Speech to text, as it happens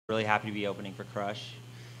Really happy to be opening for Crush.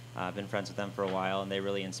 I've been friends with them for a while, and they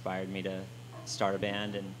really inspired me to start a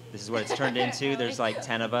band, and this is what it's turned into. There's like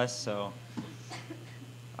 10 of us, so.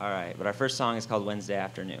 All right, but our first song is called Wednesday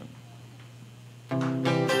Afternoon.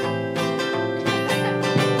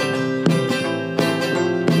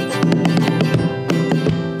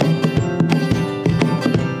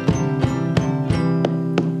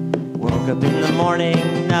 Woke up in the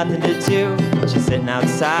morning, nothing to do, just sitting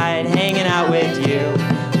outside, hanging out with you.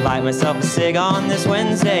 Light myself a cig on this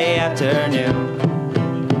Wednesday afternoon.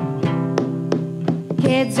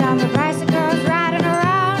 Kids on the bicycles riding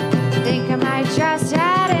around, think I might just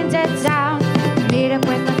head into town. Meet up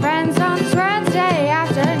with my friends on this Wednesday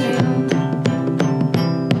afternoon.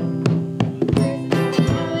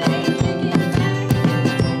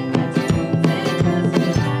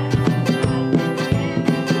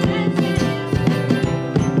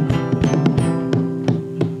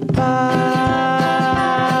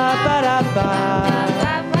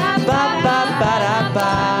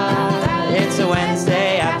 It's a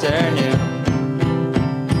Wednesday afternoon.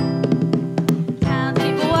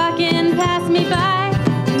 People walking past me by,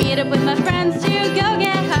 meet up with my friends to go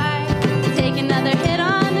get high, take another hit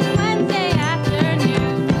on this Wednesday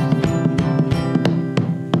afternoon.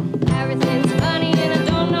 Everything's funny and I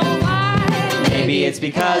don't know why. Maybe it's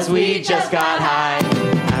because we just got high,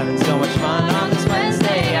 having so much fun on this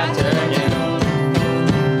Wednesday afternoon.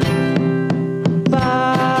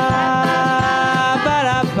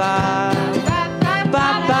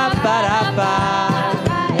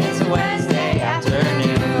 It's a Wednesday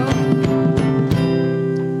afternoon.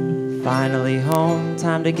 Finally home,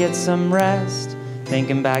 time to get some rest.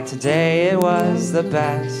 Thinking back today, it was the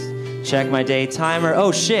best. Check my day timer.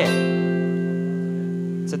 Oh shit!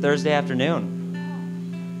 It's a Thursday afternoon.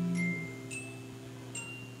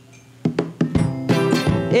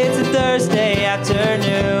 It's a Thursday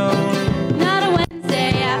afternoon. Not a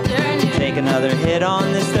Wednesday afternoon. Take another hit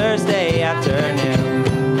on this Thursday afternoon.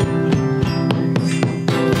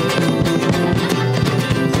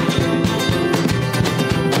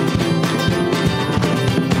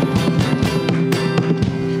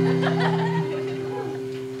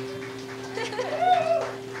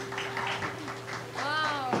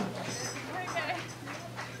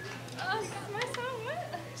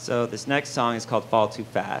 So this next song is called Fall Too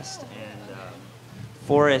Fast, and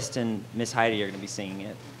Forrest and Miss Heidi are going to be singing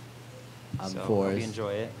it. I'm so Forrest. Hope you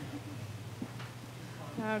enjoy it.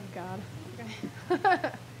 Oh, God. Okay.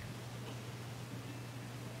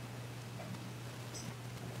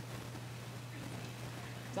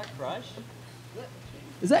 Is that Crush?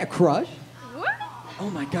 Is that Crush? What? Oh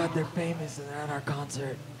my God, they're famous and they're at our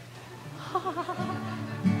concert.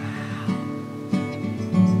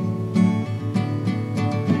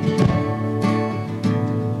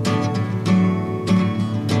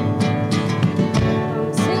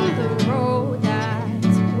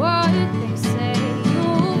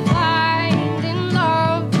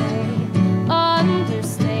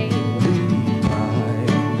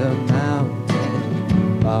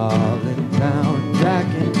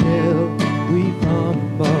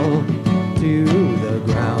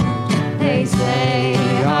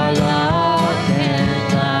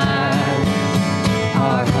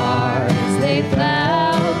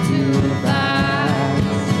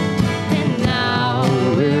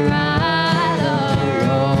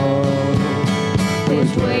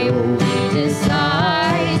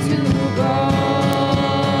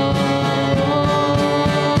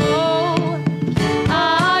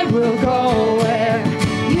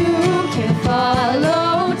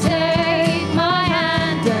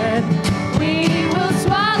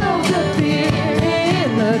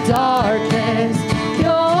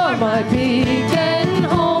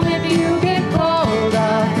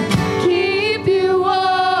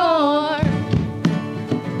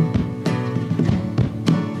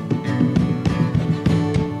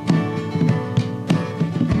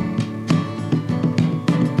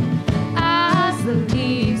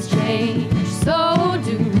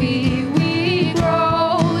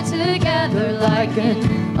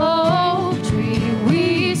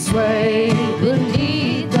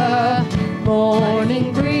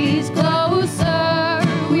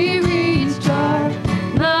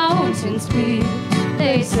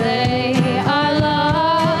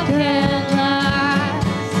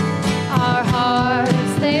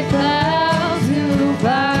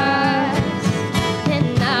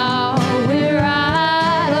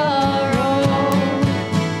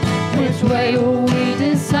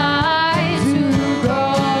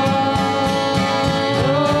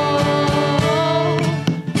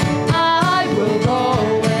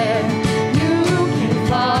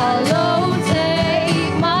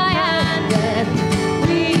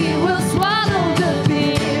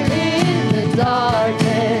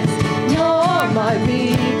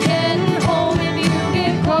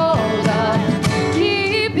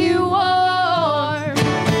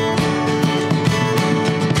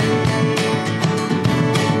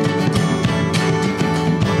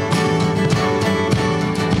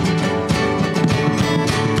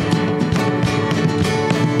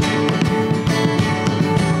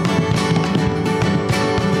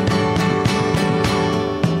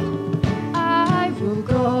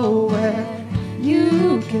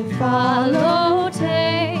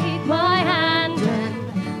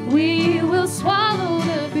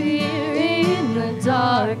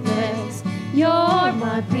 You're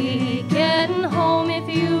my beacon home. If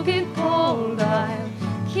you get cold, I'll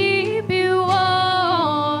keep you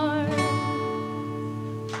warm.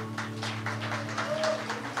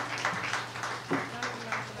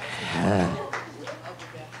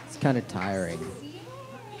 It's kind of tiring.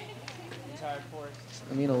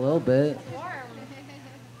 I mean, a little bit. Warm.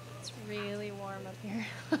 It's really warm up here.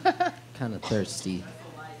 Kind of thirsty.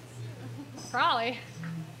 Probably.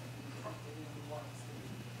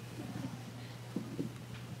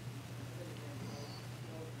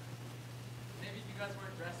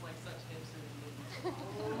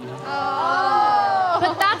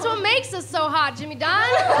 But that's what makes us so hot, Jimmy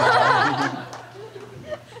Dunn.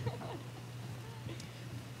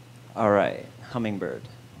 All right, Hummingbird.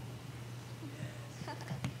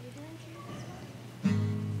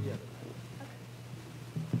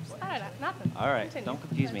 Nothing. All right, Continue. don't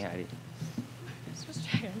confuse me, Heidi. Just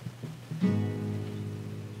checking.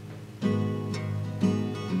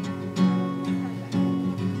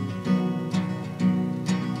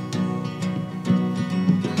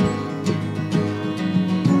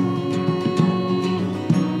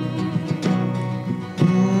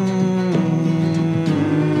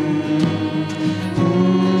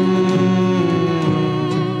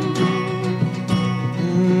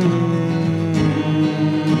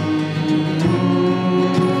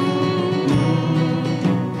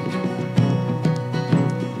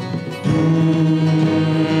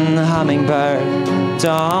 Hummingbird,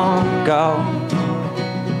 don't go.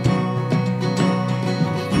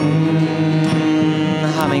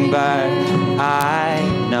 Hummingbird, I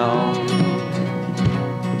know.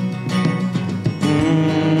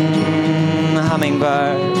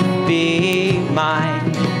 Hummingbird, be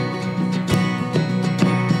mine.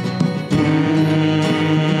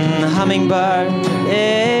 Hummingbird,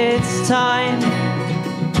 it's time.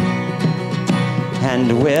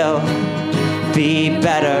 And we'll be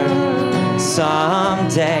better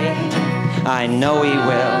someday. I know we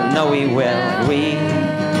will, we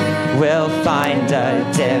will find a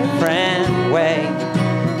different way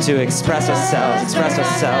to express ourselves,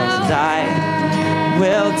 and I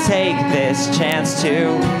will take this chance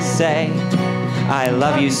to say I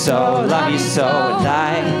love you so, and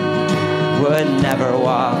I would never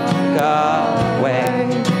walk away.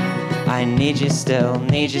 I need you still,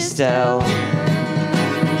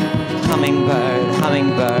 Hummingbird,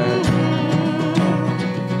 hummingbird,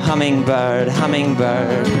 hummingbird,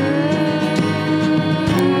 hummingbird.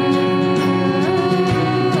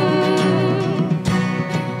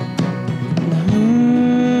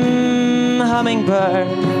 Hummingbird,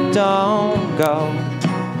 don't go.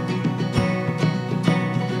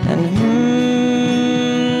 And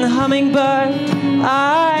hummingbird,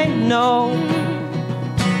 I know.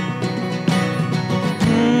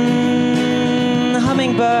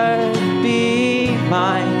 Hummingbird, be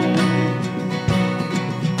mine.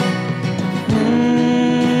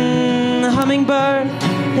 Hummingbird,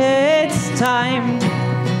 it's time.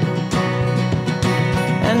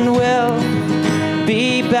 And we'll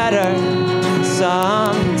be better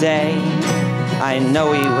someday. I know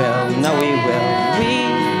we will, we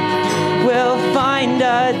will find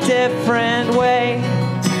a different way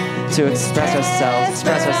to express ourselves,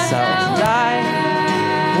 and I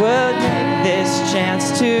would take this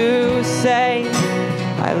chance to say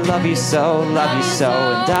I love you so, and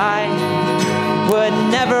I would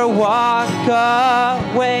never walk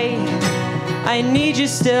away. I need you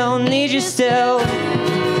still,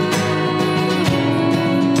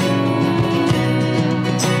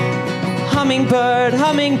 Hummingbird,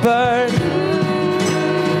 hummingbird.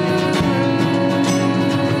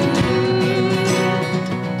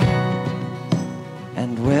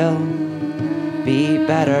 And we'll be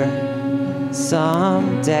better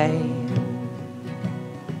someday.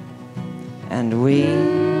 And we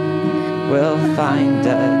will find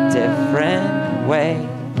a different way.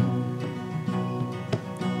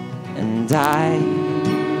 And I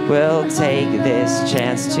will take this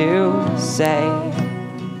chance to say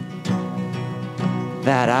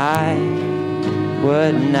that I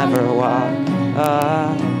would never walk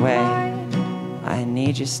away. I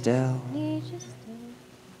need you still.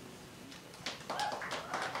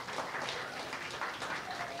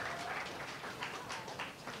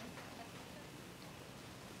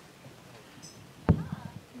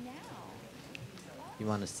 You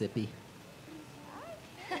want a sippy?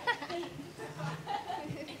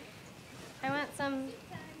 I want some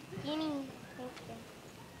guinea.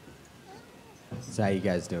 So how you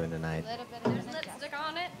guys doing tonight? Little bit of lipstick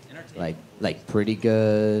on it. Like pretty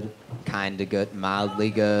good, kinda good, mildly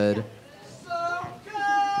good.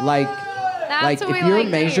 Like That's Like, what if we you're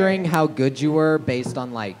like to hear. measuring how good you were based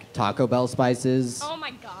on like Taco Bell spices, Oh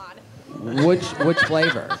my god. which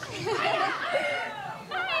flavor? Yeah.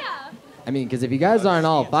 I mean, because if you guys aren't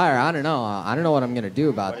all fire, I don't know. I don't know what I'm gonna do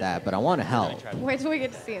about that, but I want to help. Wait till we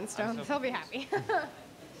get to see in Stone. He'll be happy. You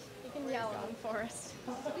can yell on Forrest.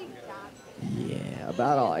 Yeah,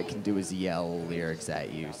 about all I can do is yell lyrics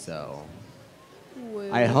at you, so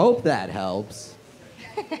I hope that helps.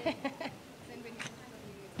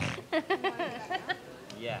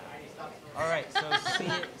 Yeah. All right. So see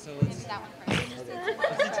it. So let's do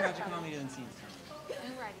tragic comedy and scenes.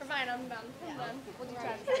 We're fine. I'm done. I'm done. We'll do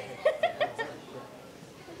tragic.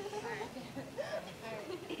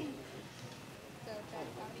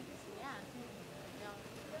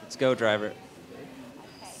 Let's go, driver.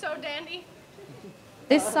 So dandy.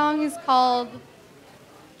 This song is called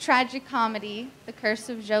Tragic Comedy, The Curse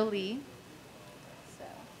of Jolie. So,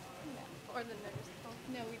 Or the nurse. Oh,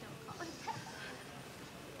 no, we don't call it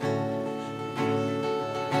that.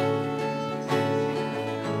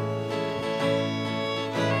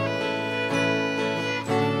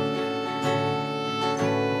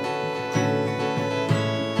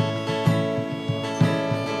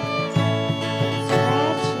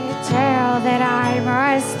 Wretched tale that I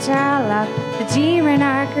must tell of the demon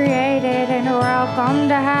I created and welcome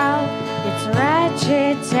to hell. It's a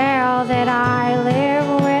wretched tale that I live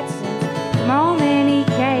with since the moment he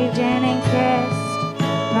caved in and kissed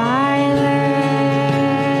my lips.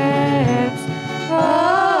 Oh,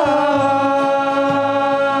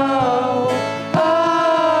 oh,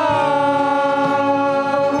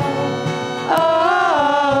 oh,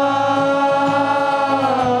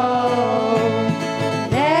 oh.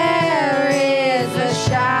 There is a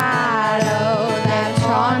shadow that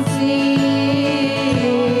taunts me,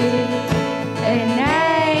 an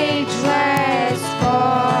ageless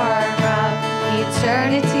form of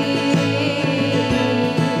eternity.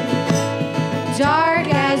 Dark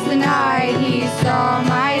as the night, he saw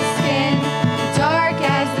my skin, dark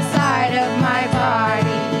as the side of my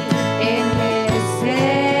body in his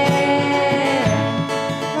sin.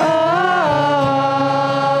 Oh,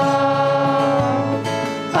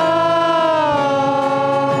 oh,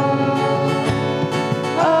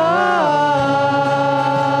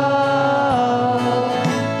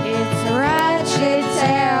 oh. It's a wretched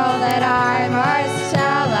tale that I must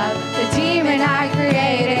tell of the demon I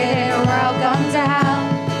created and welcome to hell.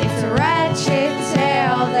 It's a wretched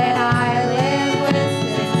tale that I live with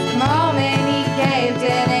since the moment he caved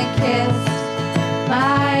in and kissed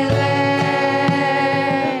my lips.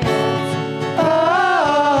 Oh,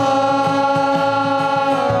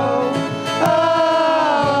 oh,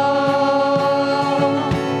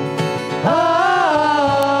 oh,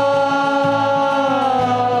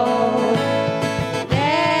 oh.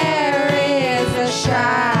 There is a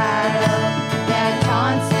shadow that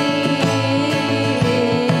taunts me,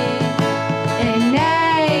 an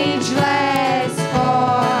ageless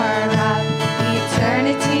form of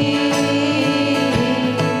eternity.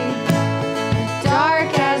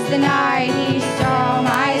 Dark as the night, he saw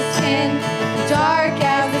my skin, dark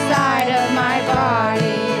as the side of my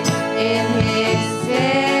body in his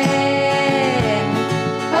sin.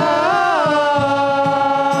 Oh,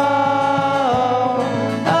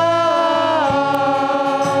 oh,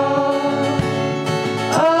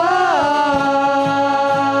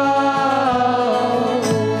 oh,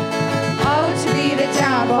 oh, to be the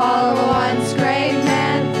downfall of a once great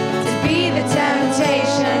man, to be the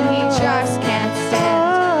temptation he just can't stand.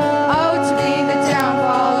 Oh, to be the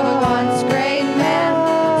downfall of a once great man,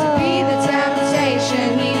 to be the temptation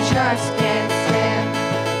he just can't stand.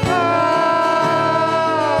 Oh,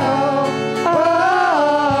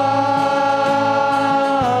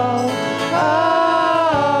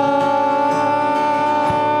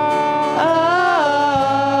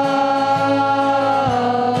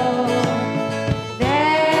 oh,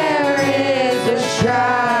 there is a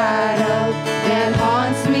shadow that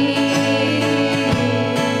haunts me,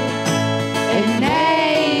 an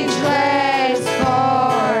ageless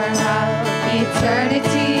form of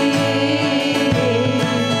eternity.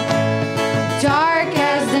 Dark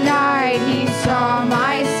as the night, he saw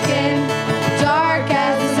my skin, dark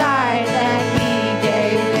as the side that he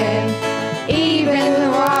gave in. Even the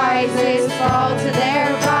wisest fall to their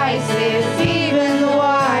vices, even the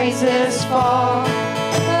wisest fall.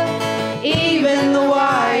 Even the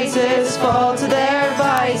wisest fall to their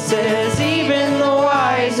vices, even the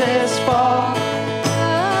wisest fall.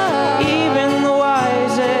 Even the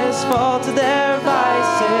wisest fall to their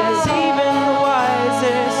vices, even the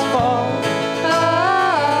wisest fall.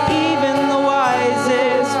 Even the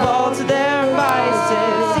wisest fall to their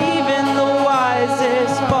vices, even the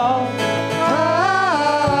wisest fall.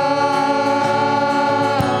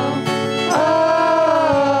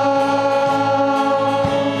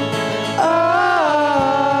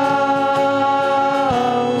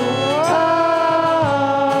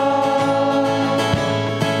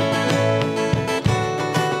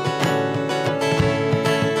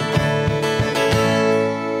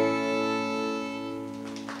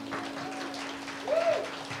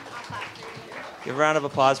 round of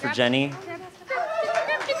applause for Jenny.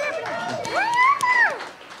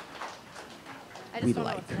 We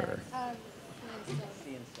like her.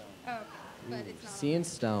 Seeing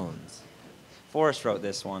Stones. Forrest wrote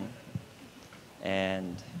this one,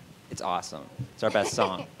 and it's awesome. It's our best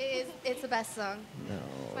song. It's the best song. No.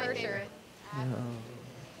 It's my favorite. No.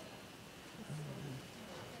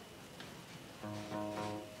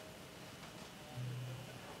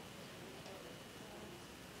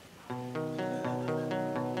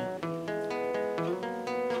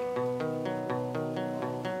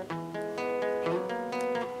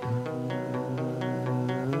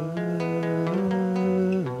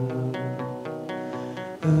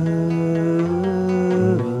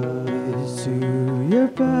 Is to your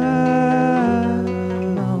back,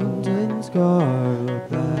 mountains carve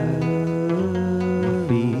back.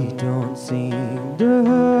 Feet don't seem to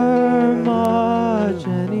hurt much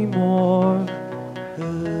anymore.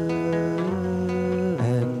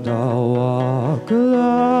 And I'll walk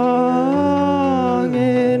along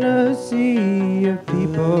in a sea of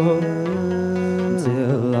people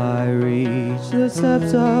until I reach the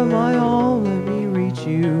steps of my home. Let me reach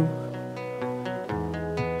you.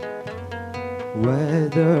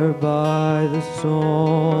 Weathered by the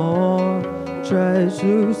storm, tread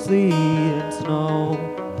through sleet and snow.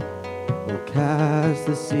 We'll cast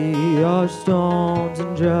the sea of stones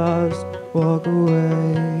and just walk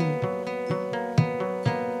away.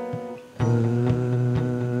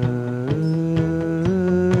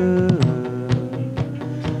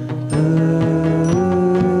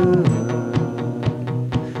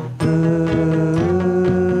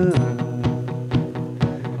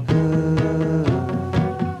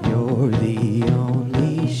 You're the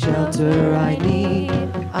only shelter I need.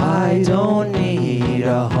 I don't need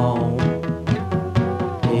a home.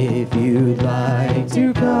 If you'd like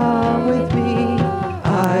to come with me,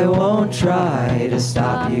 I won't try to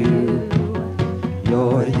stop you.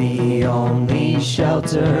 You're the only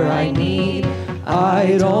shelter I need.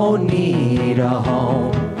 I don't need a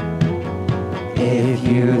home. If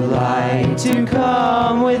you'd like to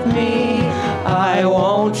come with me, I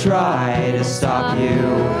won't try to stop you.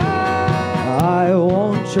 I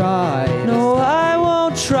won't try. No, I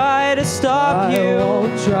won't try to stop you. I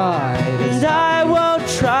won't try. And I won't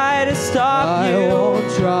try to stop you. I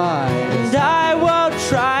won't try. And I won't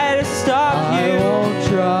try to stop you. I won't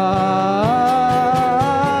try.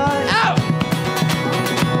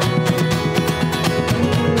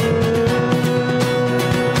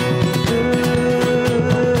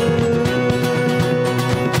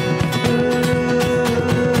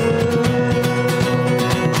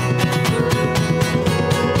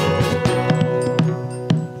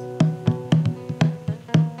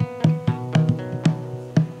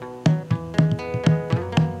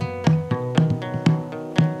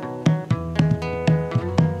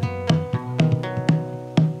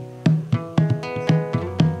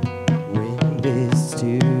 Wind is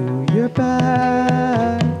to your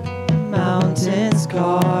back, mountains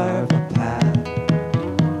carve a path.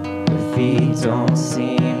 Your feet don't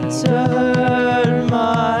seem to hurt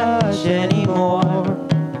much anymore.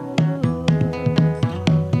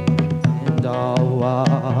 And I'll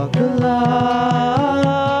walk along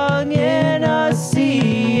in a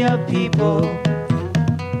sea of people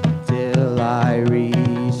till I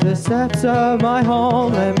reach the steps of my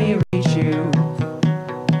home. Let me reach you.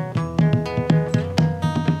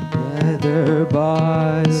 Weathered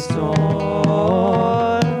by the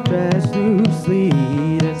storm, dressed through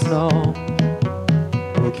sleet and snow.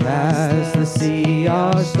 We'll cast the sea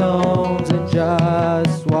of stones and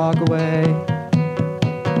just walk away.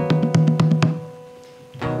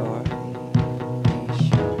 You're the only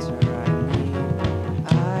shelter I need.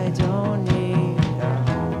 I don't need a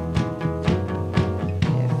home.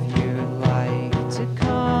 If you'd like to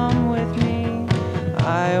come with me,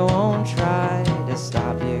 I won't try to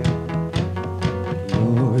stop you.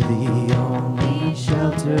 You're the only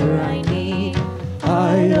shelter I need.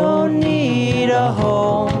 I don't need a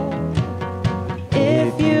home.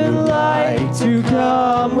 If you'd like to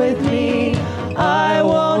come with me, I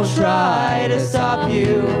won't try to stop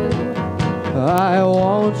you. I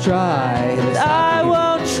won't try to stop you. I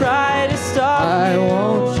won't try to stop you. I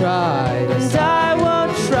won't try to stop you. I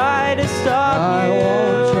won't try to stop you. I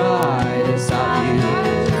won't try to stop you.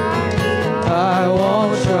 I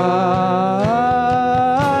won't try.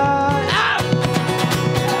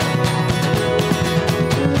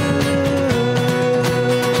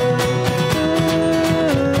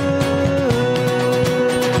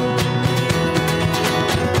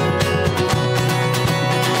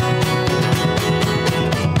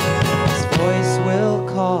 His voice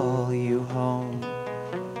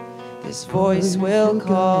voice will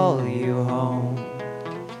call you home.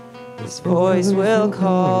 This voice will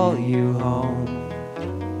call you home.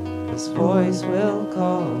 This voice will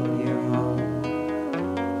call you home.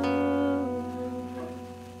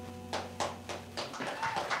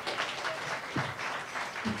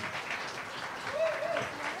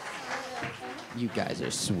 You guys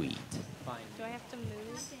are sweet. Do I have to move?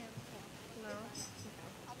 No.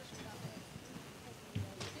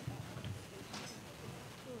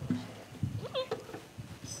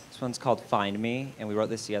 This one's called Find Me, and we wrote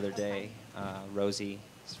this the other day. Rosie's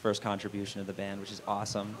first contribution to the band, which is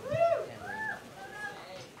awesome.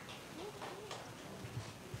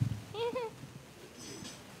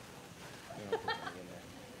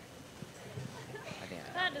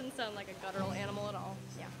 That didn't sound like a guttural animal at all.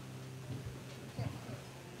 Yeah.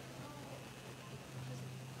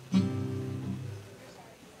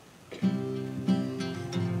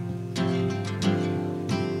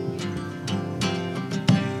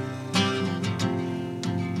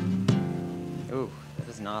 Ooh, that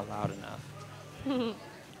is not loud enough.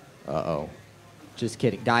 Uh-oh. Just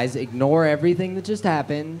kidding. Guys, ignore everything that just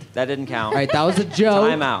happened. That didn't count. All right, that was a joke.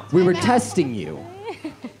 Time out. We were testing you.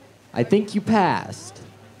 I think you passed.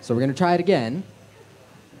 So we're going to try it again.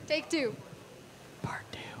 Take two. Part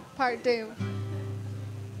 2. Part 2.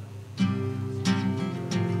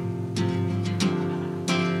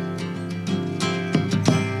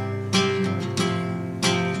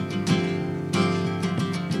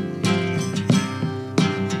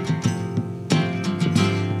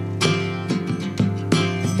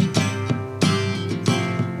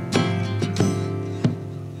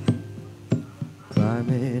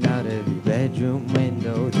 Climbing out of your bedroom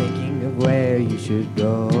window, thinking of where you should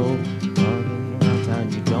go. Walking around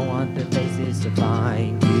town, you don't want the faces to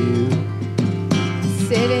find you.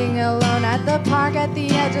 Sitting alone at the park at the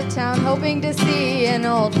edge of town, hoping to see an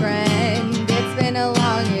old friend. It's been a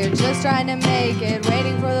long year, just trying to make it,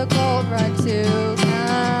 waiting for the cold front to come.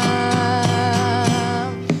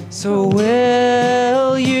 So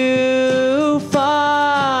will you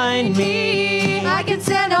find me? I can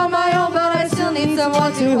stand on my own, but I still need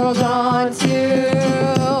someone to hold on to.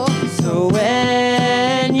 So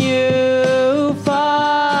when you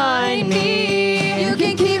find me, You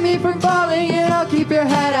can keep me from falling, and I'll keep your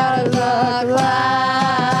head out of the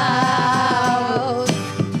clouds.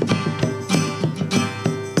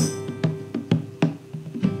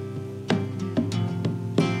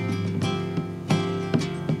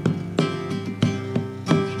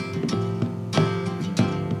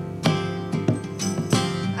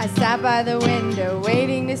 I sat by the window,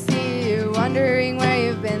 waiting to see you, wondering where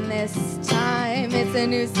you've been this time. It's a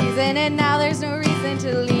new season, and now there's no reason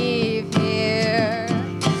to leave here.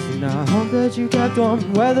 And I hope that you kept warm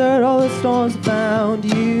and weathered all the storms that found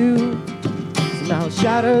you. So now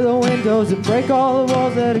shatter the windows and break all the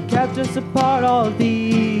walls that have kept us apart all of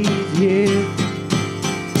these years.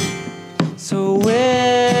 so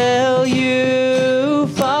will you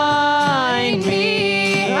find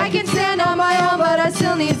me? I can stand on my own, but I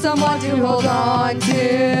still need someone to hold on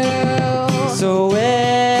to. So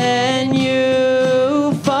when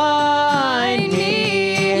you find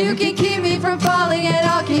me, You can keep me from falling, and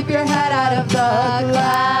I'll keep your head out of the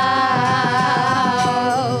clouds.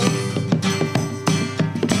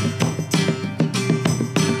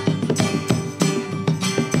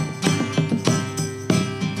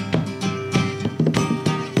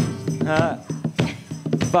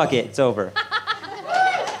 fuck it, it's over.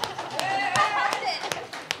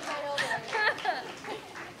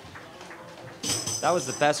 That was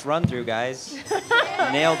the best run through, guys.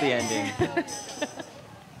 Nailed the ending.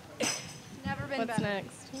 Never been What's better.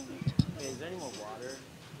 next? Hey, is there any more water?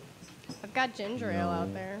 I've got ginger ale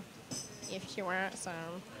out there. If you want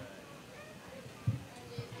some.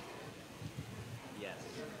 Yes.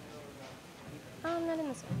 Not in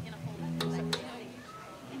this one.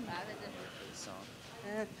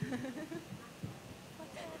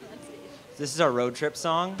 This is our road trip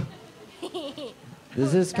song.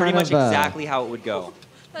 This is Pretty kind much of exactly how it would go.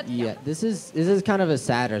 yeah. This is kind of a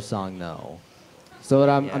sadder song though. So what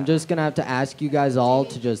I'm Yeah. just gonna have to ask you guys all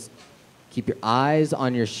to just keep your eyes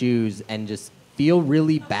on your shoes and just feel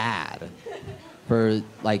really bad for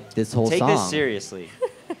like this whole Take song. this seriously.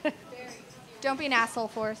 Don't be an asshole,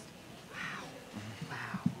 Forrest.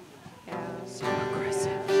 Yeah. So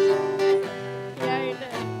aggressive. Yeah, you did.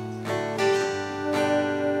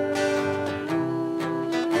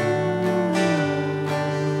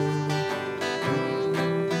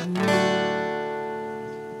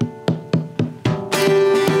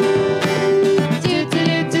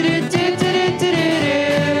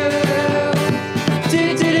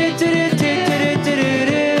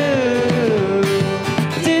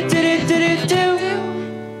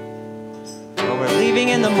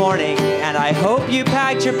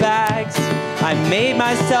 bags. I made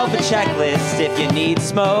myself a checklist if you need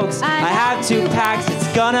smokes. I have 2 packs, it's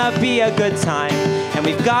gonna be a good time, and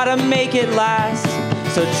we've gotta make it last.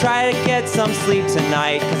 So try to get some sleep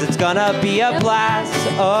tonight, cause it's gonna be a blast.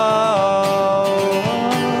 Oh.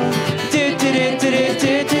 Do do do do do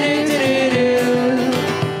do do do do.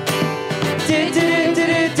 Do do do do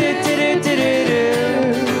do do do do do.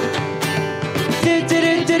 Do do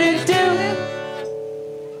do do do.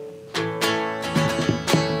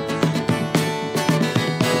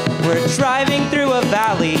 We're driving through a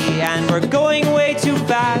valley and we're going way too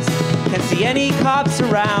fast. Can't see any cops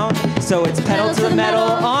around, so it's pedal to the metal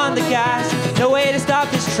on the gas. No way to stop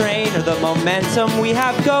this train or the momentum we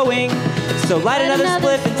have going. So light another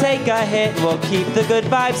spliff and take a hit. We'll keep the good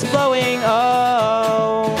vibes flowing.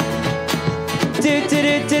 Oh. Do do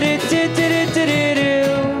do do do do do do do do.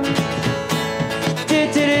 Do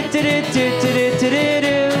do do do do do do do do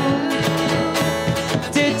do.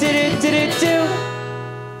 Do do do do do do.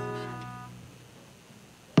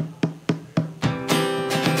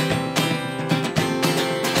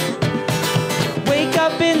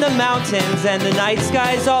 Up in the mountains and the night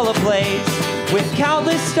sky's all ablaze with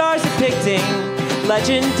countless stars depicting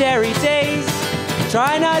legendary days.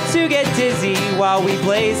 Try not to get dizzy while we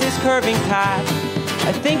blaze this curving path.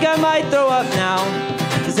 I think I might throw up now.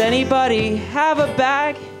 Does anybody have a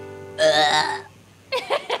bag?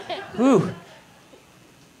 Ooh.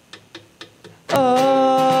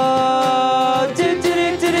 Oh. Do do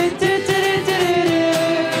do do do do do do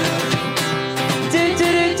do do do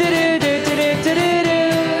do do do do.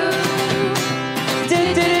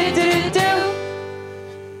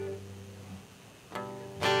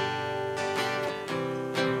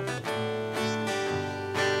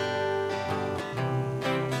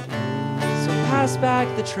 Pass back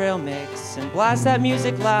the trail mix and blast that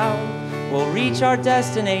music loud. We'll reach our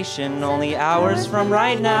destination only hours from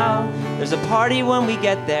right now. There's a party when we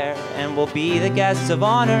get there and we'll be the guests of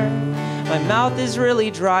honor. My mouth is really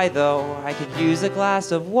dry though, I could use a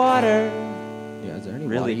glass of water. Yeah, is there any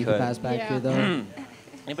Really water you could. can pass back here though?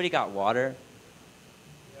 Anybody got water?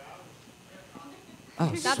 Oh,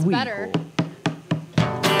 That's sweet. better. Cool.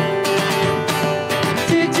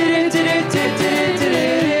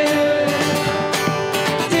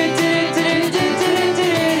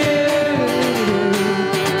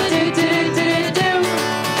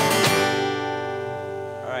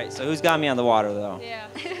 So who's got me on the water, though? Yeah.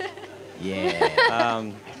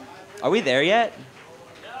 Yeah. Are we there yet?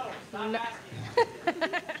 No.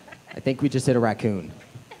 I think we just hit a raccoon.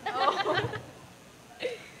 Oh.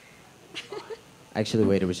 Actually,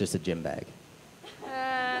 wait, it was just a gym bag.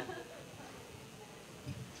 Oh,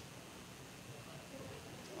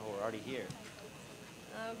 we're already here.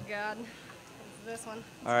 Oh God. It's this one.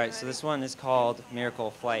 All right, so this one is called Miracle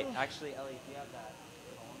of Flight. Actually, Ellie, do you have that?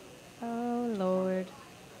 Oh Lord.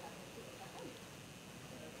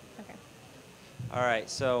 Okay. All right,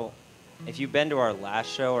 so if you've been to our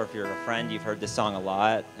last show or if you're a friend, you've heard this song a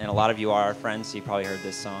lot, and a lot of you are our friends, so you probably heard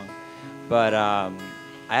this song. But I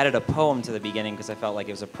added a poem to the beginning because I felt like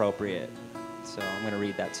it was appropriate. So I'm going to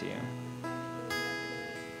read that to you.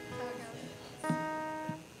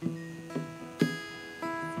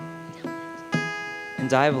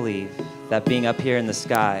 And I believe that being up here in the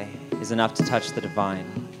sky is enough to touch the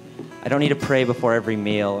divine. I don't need to pray before every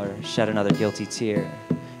meal or shed another guilty tear,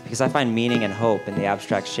 because I find meaning and hope in the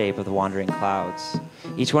abstract shape of the wandering clouds.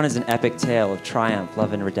 Each one is an epic tale of triumph,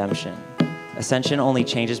 love, and redemption. Ascension only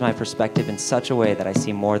changes my perspective in such a way that I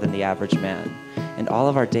see more than the average man, and all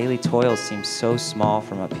of our daily toils seem so small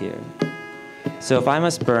from up here. So if I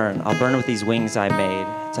must burn, I'll burn with these wings I made,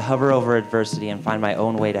 to hover over adversity and find my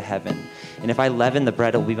own way to heaven. And if I leaven the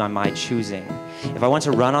bread, it will be by my choosing. If I want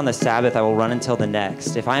to run on the Sabbath, I will run until the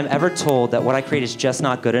next. If I am ever told that what I create is just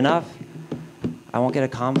not good enough, I won't get a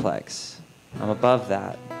complex. I'm above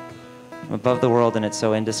that. I'm above the world, and it's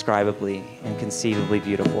so indescribably, inconceivably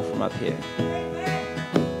beautiful from up here.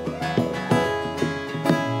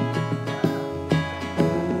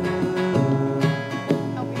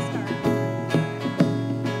 Help me start.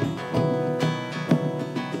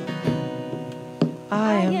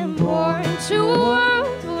 I am born to a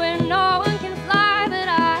world where no one can fly, but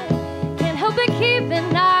I can't help but keep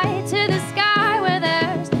an eye to the sky where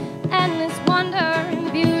there's endless wonder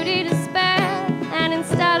and beauty to spare. And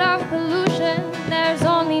instead of pollution, there's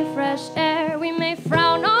only fresh air. We may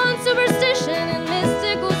frown on superstition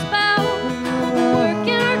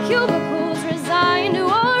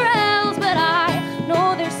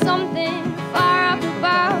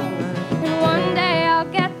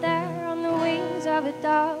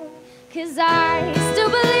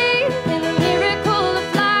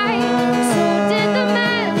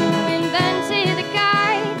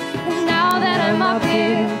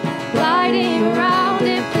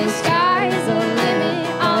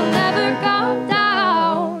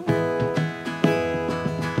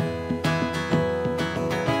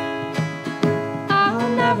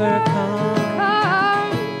never come.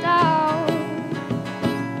 Come down.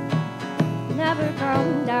 Never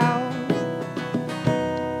come down.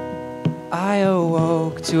 I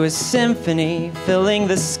awoke to a symphony filling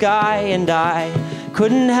the sky, and I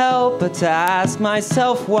couldn't help but to ask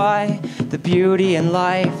myself why the beauty in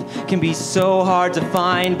life can be so hard to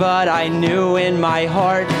find. But I knew in my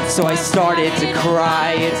heart, so I started to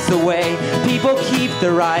cry. It's the way people keep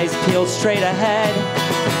their eyes peeled straight ahead.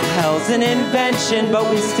 Hell's an invention, but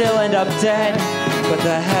we still end up dead. But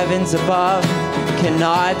the heavens above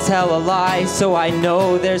cannot tell a lie, so I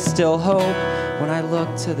know there's still hope when I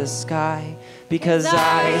look to the sky, because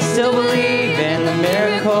I still believe in the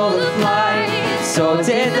miracle of flight. So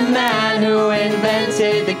did the man who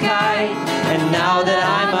invented the kite. And now that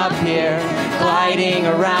I'm up here gliding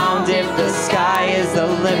around, if the sky is the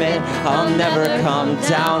limit, I'll never come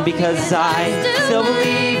down, because I still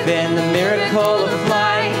believe in the miracle of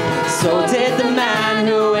flight. So did the man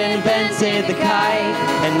who invented the kite.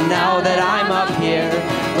 And now that I'm up here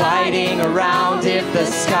gliding around, if the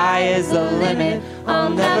sky is the limit, I'll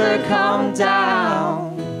never come down.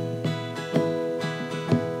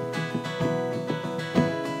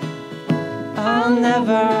 I'll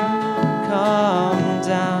never come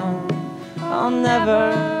down. I'll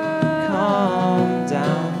never come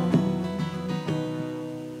down.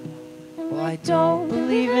 Well, I don't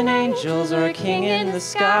believe in angels or a king in the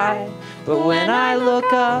sky, but when I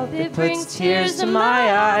look up, it puts tears to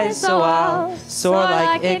my eyes. So I'll soar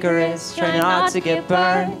like Icarus, try not to get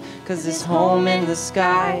burned, 'cause this home in the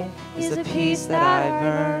sky is the peace that I've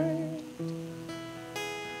earned.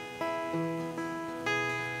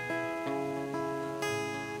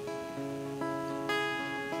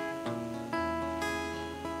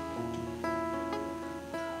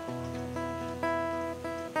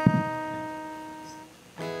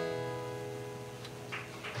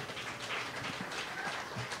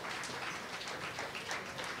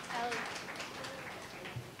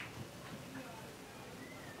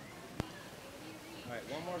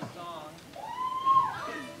 One more song.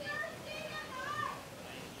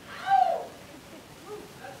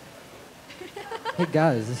 Hey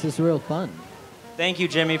guys, this is real fun. Thank you,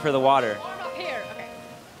 Jimmy, for the water. Here, okay.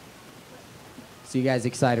 So you guys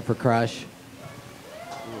excited for Crush?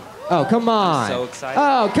 Oh, come on. so excited.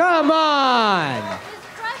 Oh, come on.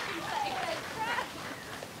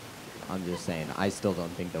 I'm just saying, I still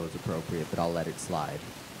don't think that was appropriate, but I'll let it slide.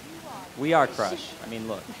 We are Crush. I mean,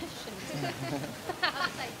 look.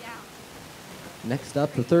 Upside down. Next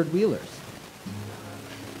up, the Third Wheelers.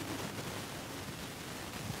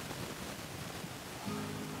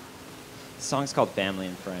 The song's called Family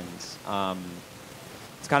and Friends.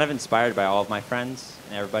 It's kind of inspired by all of my friends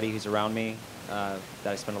and everybody who's around me that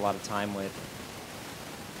I spend a lot of time with.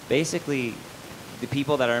 Basically, the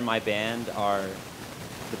people that are in my band are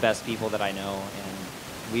the best people that I know,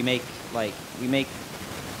 and we make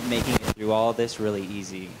making it through all of this really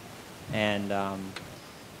easy. And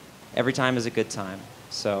every time is a good time.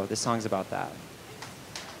 So this song's about that.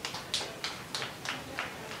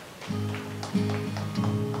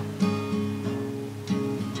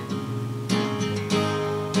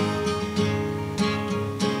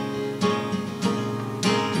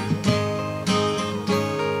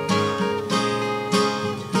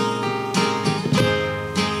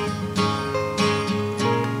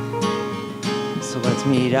 So let's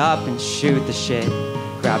meet up and shoot the shit.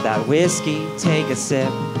 Grab that whiskey, take a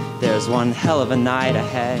sip. There's one hell of a night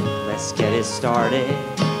ahead. Let's get it started.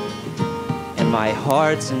 And my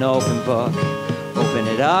heart's an open book. Open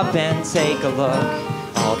it up and take a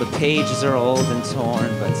look. All the pages are old and torn,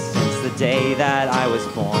 but since the day that I was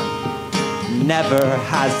born, never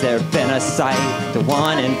has there been a sight like the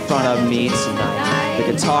one in front of me tonight.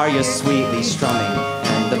 The guitar you're sweetly strumming,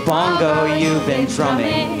 and the bongo you've been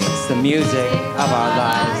drumming. It's the music of our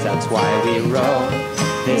lives, that's why we wrote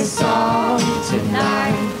this song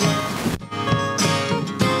tonight.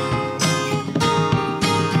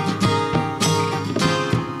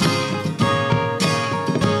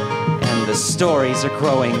 And the stories are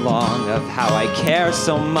growing long of how I care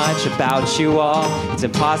so much about you all. It's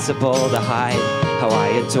impossible to hide how I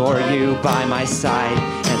adore you by my side.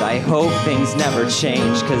 And I hope things never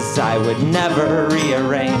change, 'cause I would never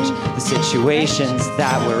rearrange the situations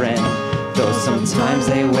that we're in. Though sometimes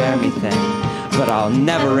they wear me thin, but I'll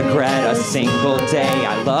never regret a single day.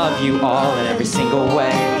 I love you all in every single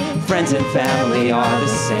way. Friends and family are the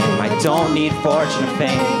same. I don't need fortune or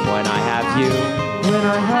fame when I have you. When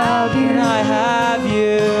I have you. When I have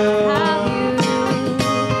you.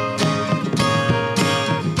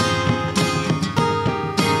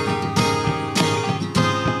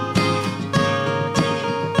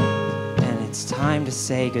 And it's time to to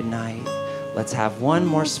say goodnight. Let's have one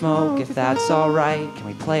more smoke if that's alright. Can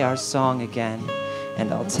we play our song again?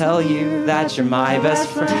 And I'll tell you that you're my best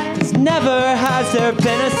friend. 'Cause never has there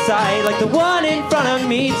been a sight like the one in front of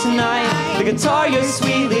me tonight. The guitar you're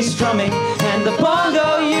sweetly strumming, and the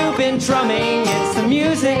bongo you've been drumming. It's the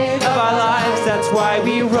music of our lives, that's why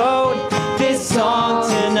we wrote this song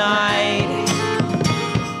tonight.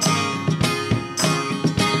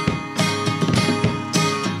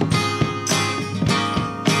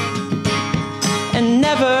 And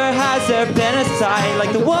never has there been a sight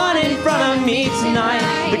like the one in front of me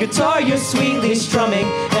tonight. The guitar you're sweetly strumming,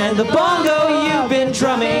 and the bongo you've been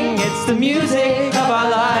drumming. It's the music of our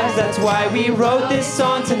lives, that's why we wrote this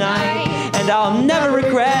song tonight. And I'll never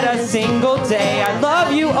regret a single day. I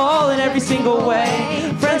love you all in every single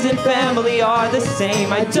way. Friends and family are the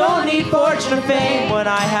same. I don't need fortune or fame when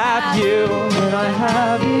I have you. When I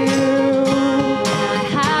have you.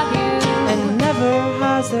 Never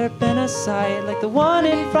has there been a sight like the one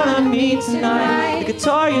in front of me tonight. The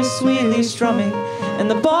guitar you're sweetly strumming, and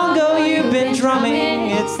the bongo you've been drumming.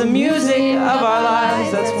 It's the music of our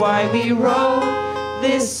lives, that's why we wrote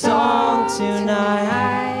this song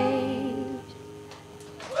tonight.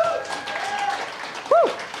 Woo!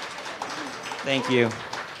 Thank you.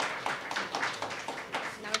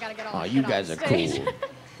 Now we gotta get all Oh, our you shit guys off are stage. cool.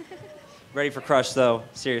 Ready for Crush though?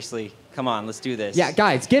 Seriously, come on, let's do this. Yeah,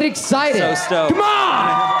 guys, get excited. So stoked. Come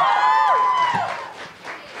on!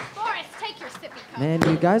 Forrest, take your sippy cup. Man,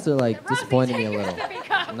 you guys are like Rosie, disappointing me take a your little. sippy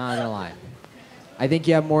cup. I'm not gonna lie. I think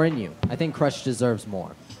you have more in you. I think Crush deserves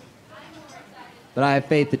more. But I have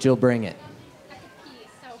faith that you'll bring it. I could pee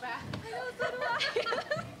so bad. I know, so do I.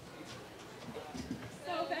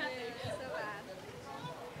 So bad, baby, so bad.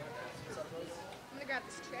 I'm gonna grab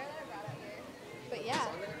this chair that I brought out here. But yeah.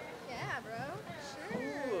 Yeah, bro.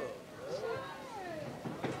 Sure.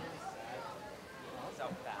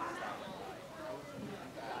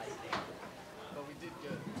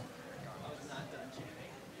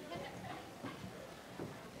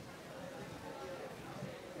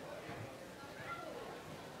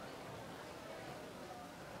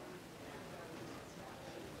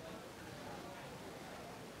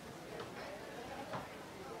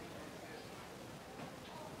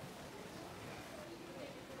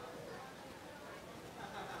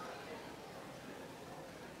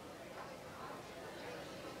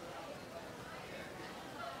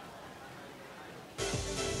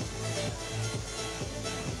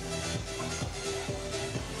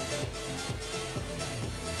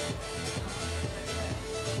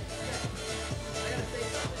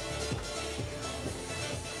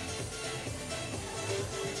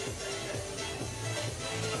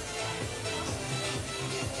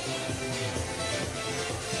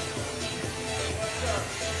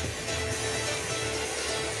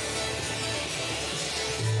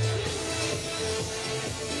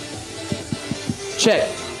 Check.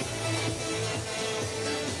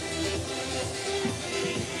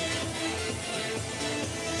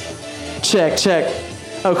 Check, check.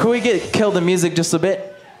 Oh, can we kill the music just a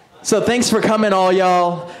bit? So thanks for coming, all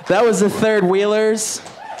y'all. That was the Third Wheelers.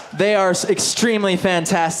 They are extremely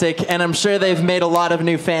fantastic, and I'm sure they've made a lot of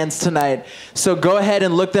new fans tonight. So go ahead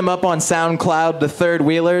and look them up on SoundCloud, the Third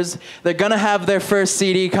Wheelers. They're gonna have their first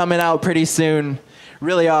CD coming out pretty soon.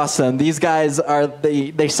 Really awesome. These guys are,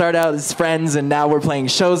 they start out as friends, and now we're playing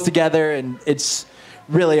shows together, and it's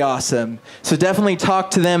really awesome. So definitely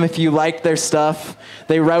talk to them if you like their stuff.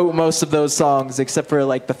 They wrote most of those songs, except for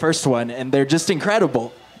like the first one, and they're just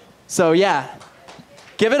incredible. So yeah,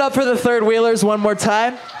 give it up for the Third Wheelers one more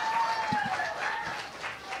time.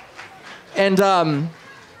 And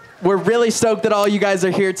we're really stoked that all you guys are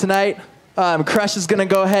here tonight. Crush is gonna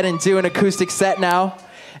go ahead and do an acoustic set now,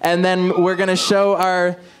 and then we're gonna show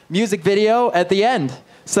our music video at the end.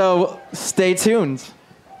 So stay tuned.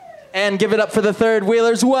 And give it up for the Third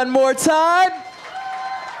Wheelers one more time.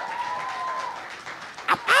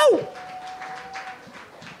 Ow, ow.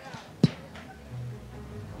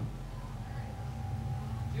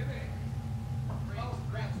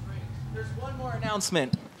 There's one more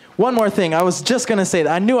announcement. One more thing. I was just going to say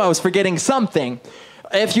that. I knew I was forgetting something.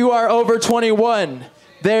 If you are over 21,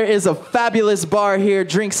 there is a fabulous bar here,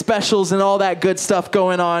 drink specials and all that good stuff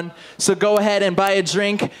going on. So go ahead and buy a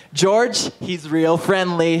drink. George, he's real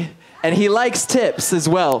friendly. And he likes tips as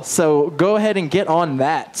well, so go ahead and get on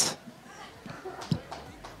that.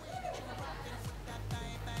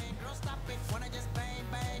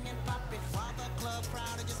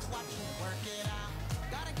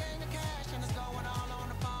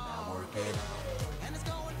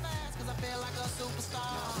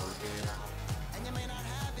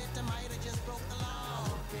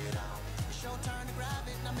 Turn the ground.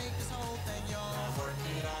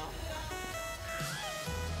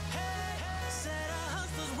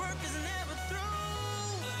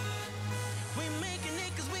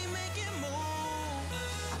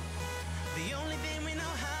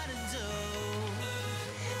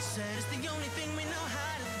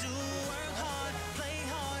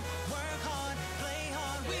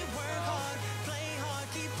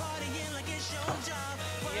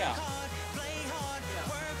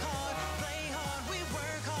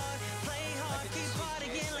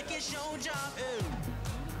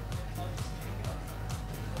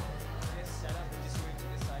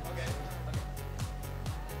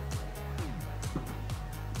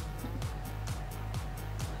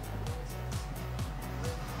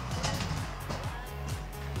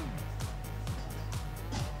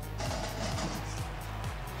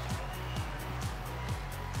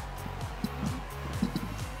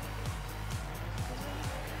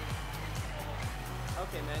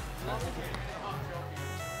 okay, man.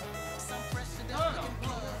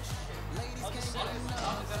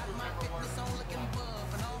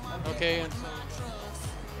 Okay.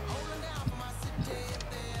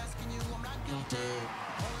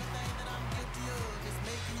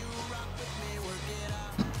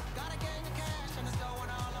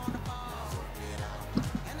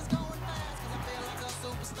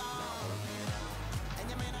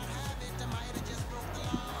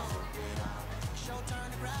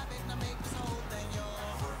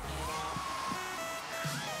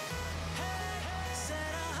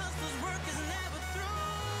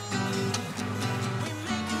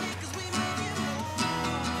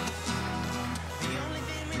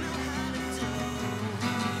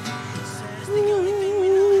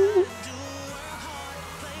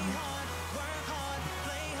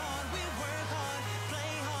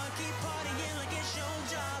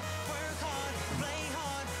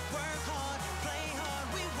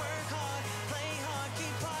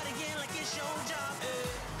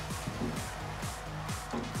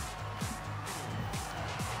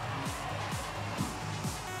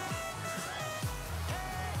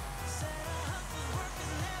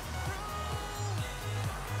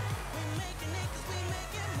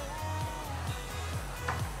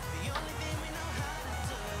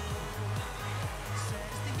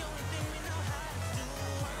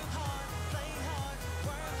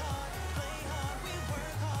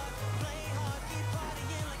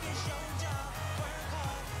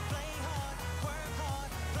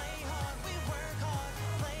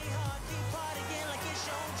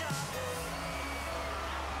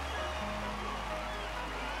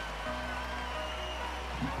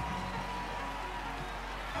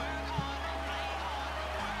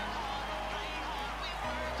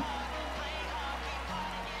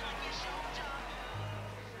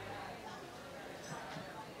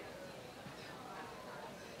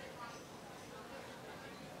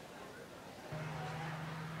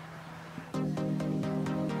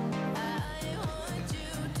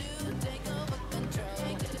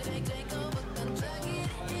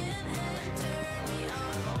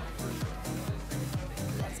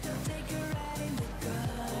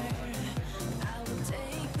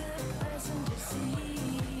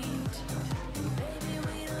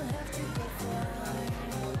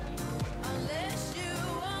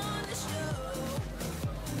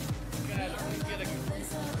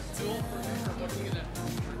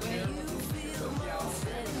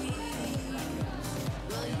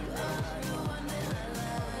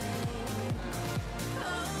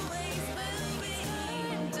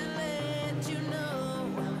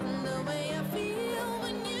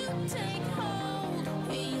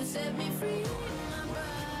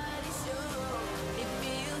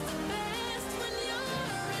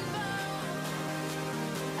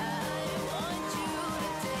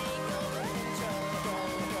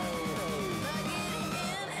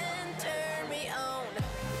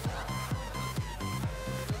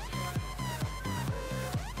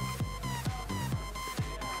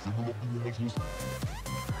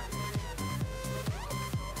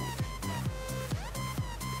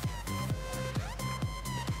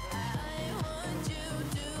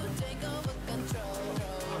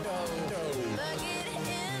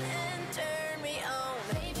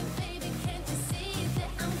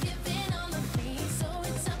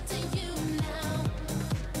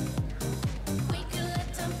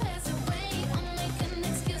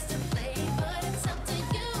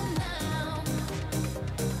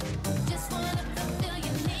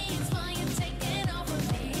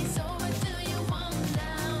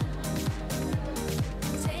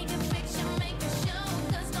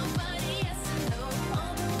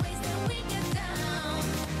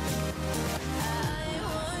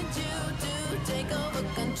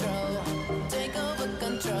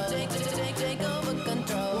 Take over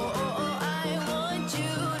control.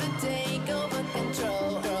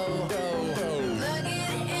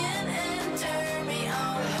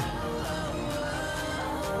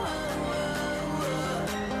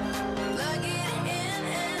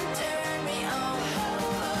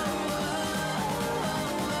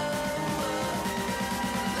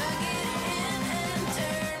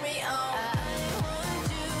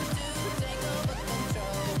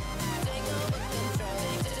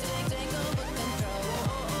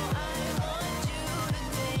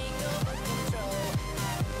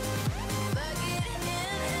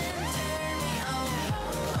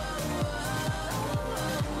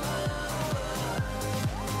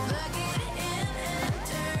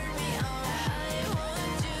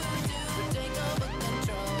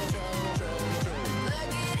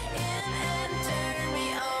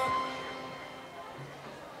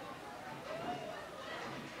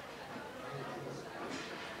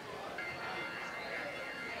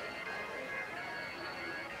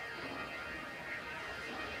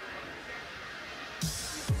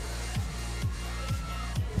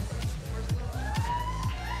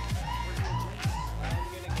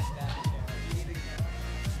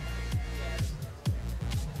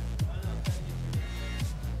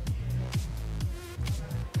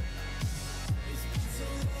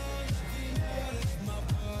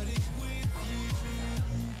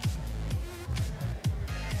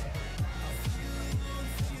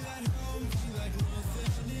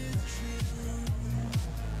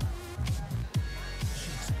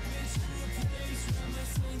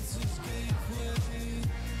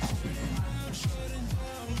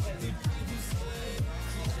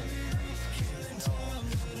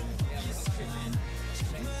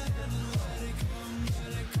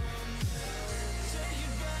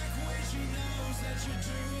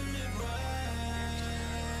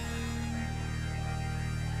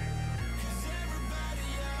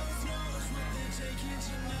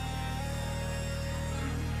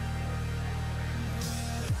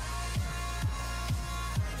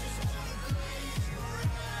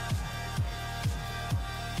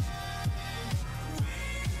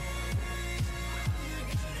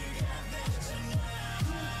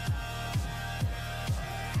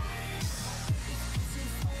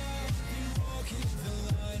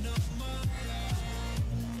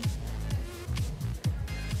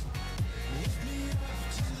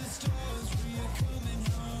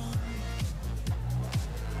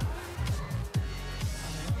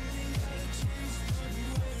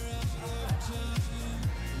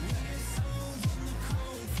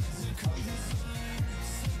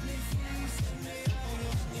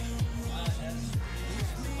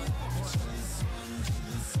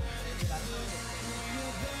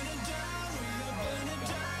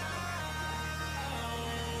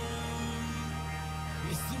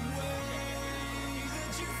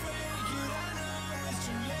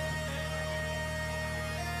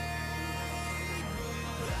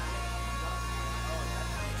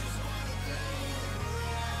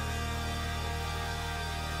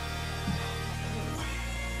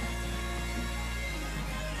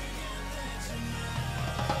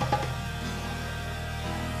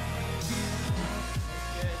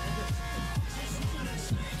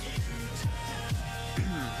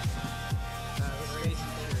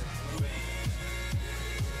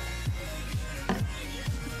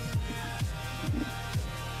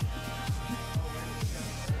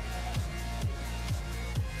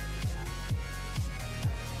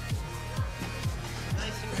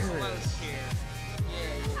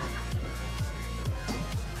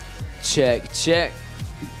 Check, check.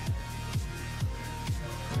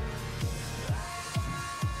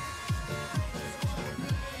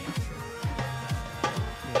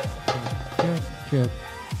 Check.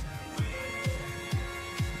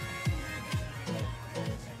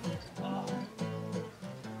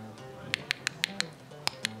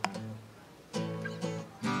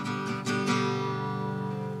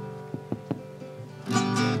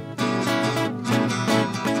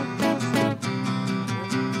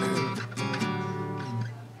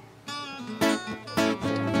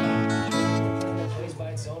 Plays by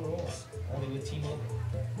its own rules, only with T-Mobile.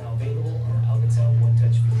 Now available on Alcatel One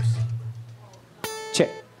Touch Boost. Check.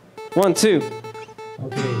 1, 2.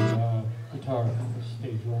 Okay, guitar,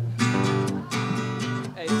 stage one.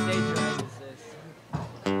 Hey, stage right, sis.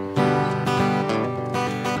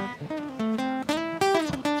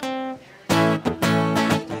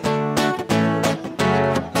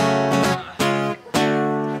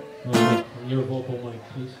 Your vocal mic,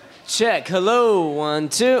 please. Check. Hello. 1,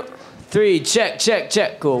 2, 3. Check, check,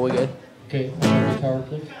 check. Cool. We're good. Okay, guitar,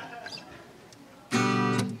 please.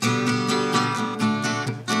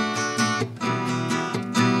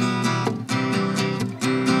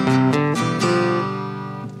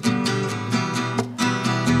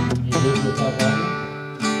 You good with that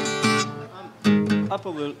volume? Up a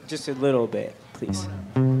little, just a little bit, please.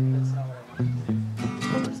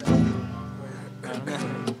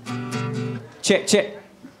 Check, check.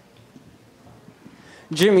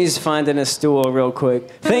 Jimmy's finding a stool real quick.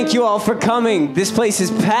 Thank you all for coming. This place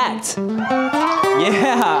is packed.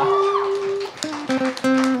 Yeah.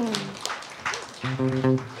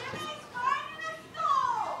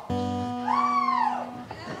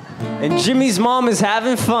 And Jimmy's mom is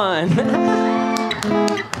having fun.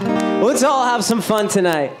 Let's all have some fun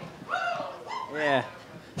tonight. Yeah.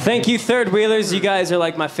 Thank you, Third Wheelers. You guys are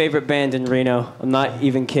like my favorite band in Reno. I'm not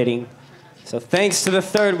even kidding. So thanks to the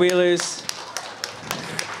Third Wheelers.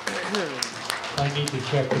 I need to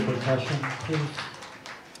check the percussion, please.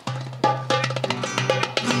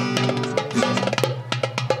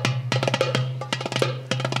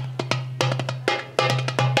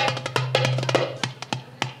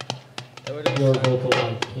 Your vocal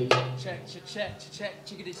mic, please. Check, check, check, check,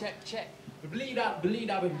 chickity check, check. Bleed up,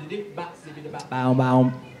 bow,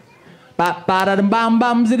 bow. Ba ba da dum bam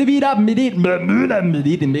bam ziddy beat up me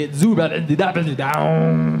did zuba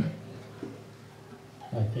down.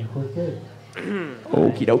 I think we're good.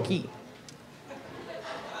 Okie dokie.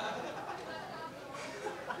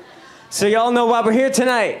 So y'all know why we're here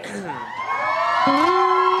tonight.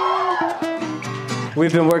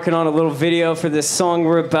 We've been working on a little video for this song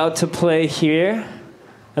we're about to play here.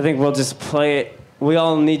 I think we'll just play it. We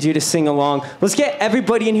all need you to sing along. Let's get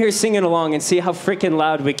everybody in here singing along and see how freaking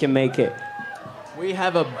loud we can make it. We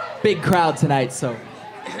have a big crowd tonight, so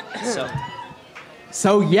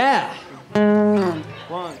yeah.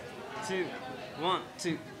 1, 2, 1,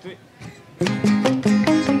 2, 3.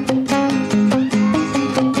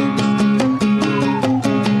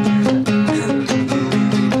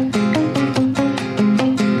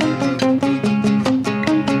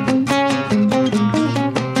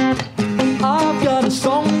 I've got a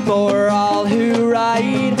song for all who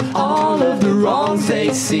ride. All of the wrongs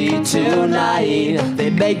they see tonight. They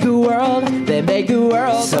make the world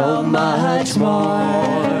so much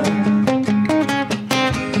more.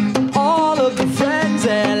 All of the friends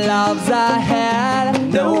and loves I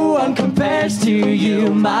had, no one compares to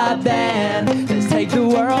you, my band. Let's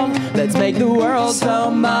make the world so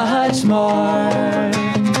much more.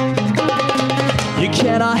 You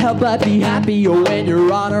cannot help but be happy when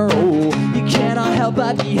you're on a roll. You cannot help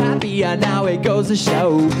but be happy, and now it goes to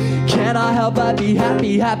show. Cannot help but be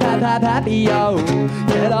happy, happy, yo.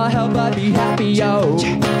 Cannot help but be happy, yo.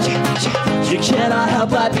 You cannot help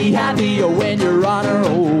but be happy when you're on a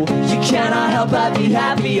roll. You cannot help but be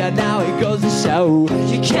happy, and now it goes to show.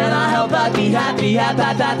 You cannot help but be happy,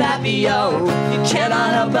 happy, yo. You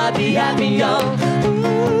cannot help but be happy, yo.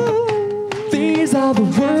 Ooh. These are the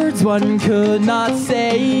words one could not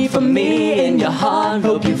say. For me in your heart,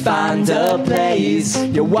 hope you find a place.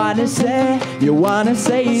 You wanna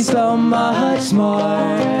say so much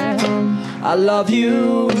more. I love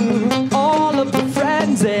you. All of the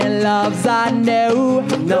friends and loves I know,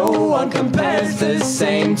 no one compares the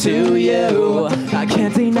same to you. I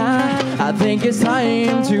can't deny, I think it's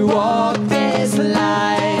time to walk this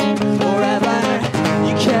line forever.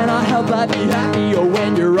 You cannot help but be happy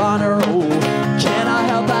when you're on a roll. Cannot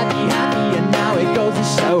help but be happy, and now it goes to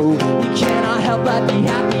show. You cannot help but be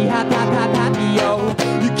happy, yo.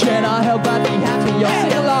 You cannot help but be happy, yo.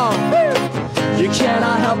 Sing along. You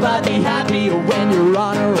cannot help but be happy when you're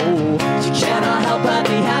on a roll. You cannot help but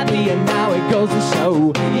be happy, and show.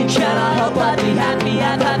 You cannot help but be happy,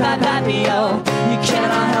 happy, oh. You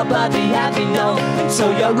cannot help but be happy, no. So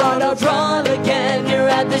you're on a roll again, you're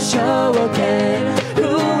at the show again.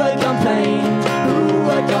 Who would complain? Who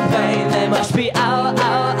would complain? They must be out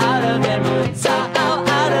of their minds,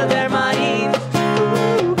 out of their minds.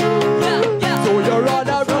 So you're on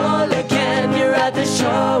a roll again, you're at the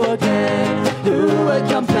show again. Who would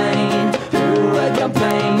complain? Who would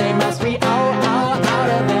complain? They must be out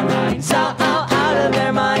of their minds, out of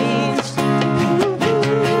their minds.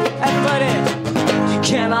 Everybody, you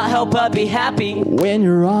cannot help but be happy when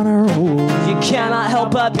you're on a roll. You cannot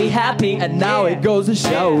help but be happy, and now it goes to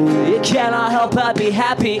show. You cannot help but be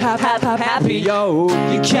happy, happy, yo.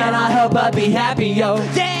 You cannot help but be happy, yo.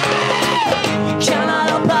 You cannot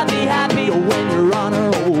help but be happy when you're on a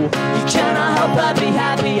roll. You cannot help but be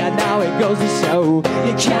happy, and now it goes to show.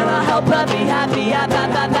 You cannot help but be happy,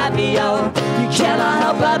 happy, yo. You cannot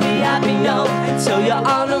help but be happy, no. Until you're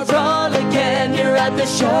on the roll again, you're at the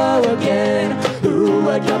show again. Who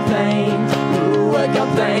would complain? Who would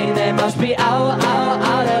complain? They must be out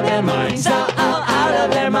of their minds, out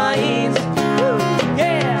of their minds.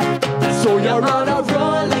 Yeah. So you're on a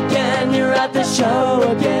roll again, you're at the show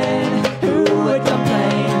again. Who would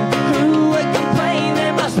complain? Who would complain?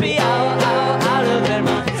 They must be out of their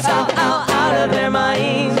minds, out of their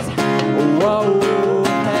minds. Whoa,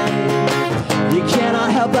 hey. You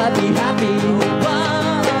cannot help but be happy.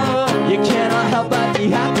 Whoa. You cannot help but be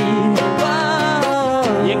happy.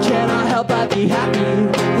 Whoa. You cannot help but be happy.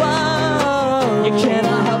 Whoa. You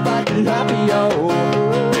cannot help but be happy, yo.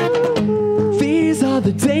 These are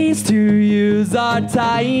the days to use our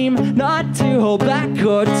time, not to hold back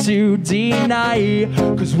or to deny.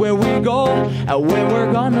 Cause where we go and where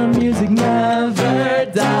we're gone, the music never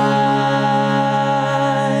dies.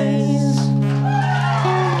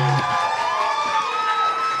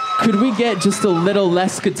 Could we get just a little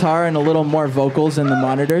less guitar and a little more vocals in the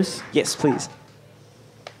monitors? Yes, please.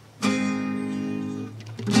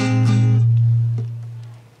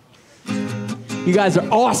 You guys are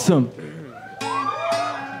awesome.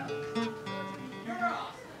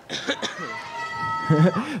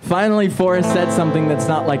 Finally, Forrest said something that's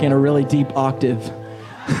not like in a really deep octave.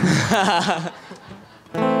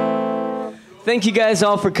 Thank you guys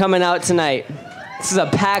all for coming out tonight. This is a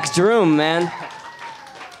packed room, man.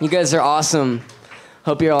 You guys are awesome.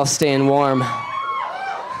 Hope you're all staying warm. I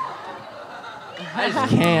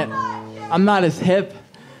just can't. I'm not as hip.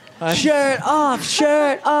 Shirt off,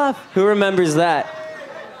 shirt off. Who remembers that?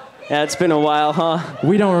 Yeah, it's been a while, huh?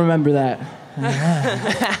 We don't remember that.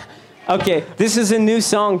 Okay, this is a new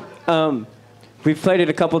song. We've played it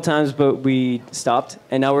a couple times, but we stopped,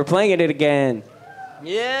 and now we're playing it again.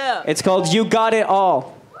 Yeah. It's called You Got It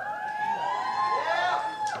All.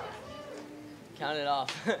 Count it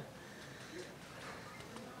off.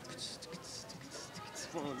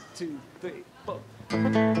 1, 2, 3, 4.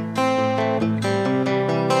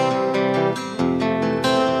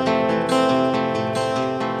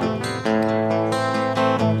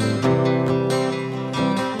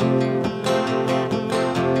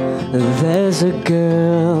 There's a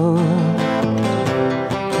girl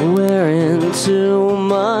wearing too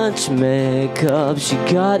much makeup. She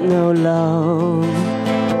got no love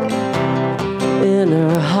in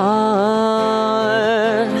her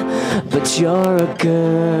heart. But you're a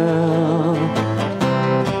girl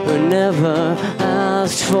who never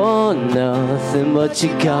asked for nothing, but you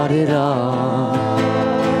got it all.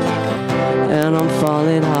 And I'm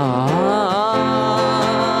falling hard.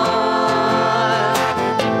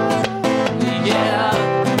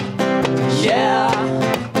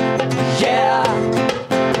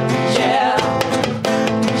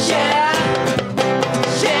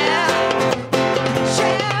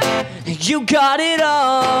 You got it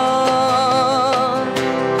all,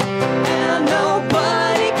 and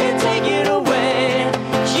nobody can take it away.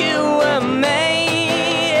 You were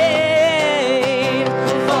made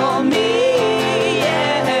for me,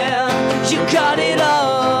 yeah. You got it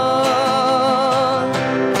all,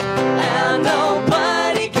 and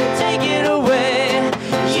nobody can take it away.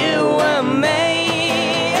 You were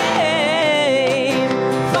made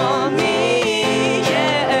for me,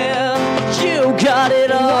 yeah. You got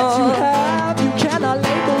it all.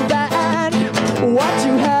 What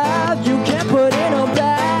you have, you can't put in a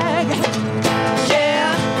bag.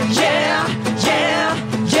 Yeah, yeah, yeah,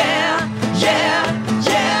 yeah, yeah,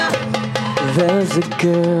 yeah. There's a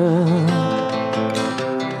girl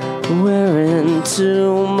wearing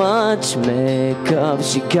too much makeup.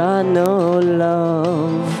 She got no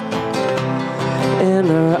love in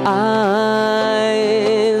her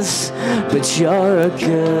eyes. But you're a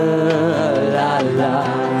girl, la la.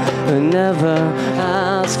 never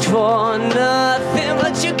asked for nothing,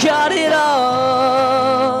 but you got it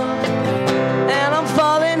all. And I'm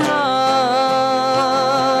falling hard.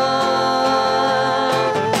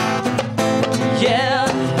 Yeah,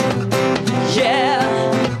 yeah,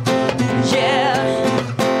 yeah,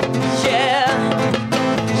 yeah,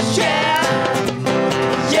 yeah,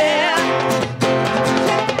 yeah.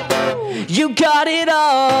 You got it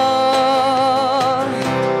all,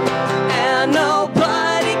 and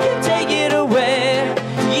nobody can take it away.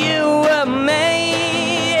 You were made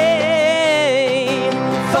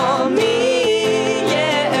for me,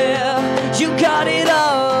 yeah. You got it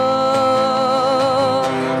all,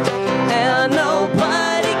 and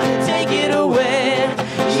nobody can take it away.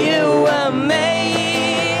 You were made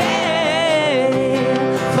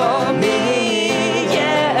for me,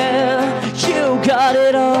 yeah. You got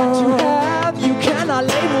it all. You cannot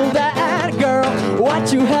label that, girl.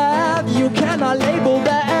 What you have, you cannot label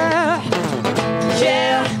that.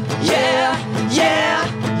 Yeah, yeah, yeah,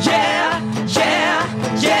 yeah, yeah,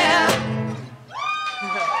 yeah.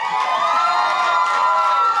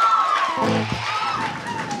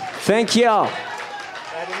 Thank y'all.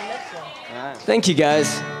 Thank you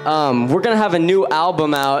guys. We're gonna have a new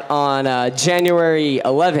album out on January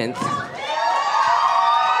 11th.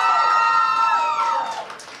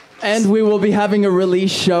 And we will be having a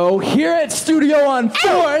release show here at Studio on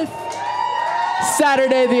 4th,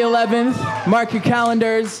 Saturday the 11th. Mark your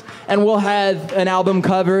calendars, and we'll have an album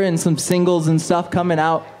cover and some singles and stuff coming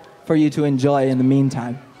out for you to enjoy in the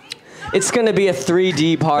meantime. It's gonna be a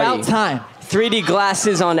 3D party. About time. 3D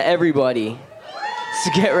glasses on everybody.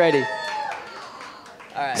 So get ready.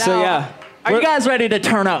 All right. So yeah, Are you guys ready to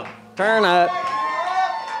turn up? turn up.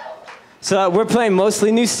 So we're playing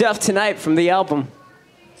mostly new stuff tonight from the album.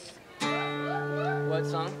 What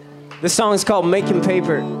song? The song is called Making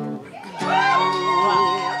Paper.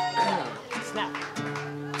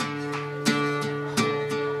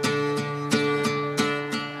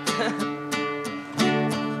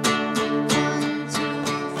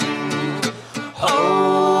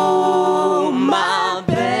 Oh, my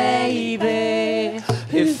baby,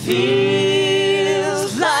 it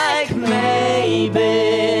feels like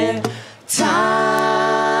maybe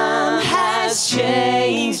time has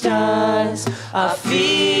changed us. I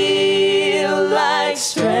feel like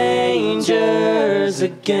strangers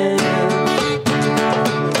again.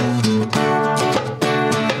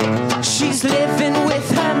 She's living with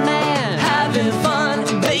her man, having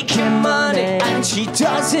fun, making money, and she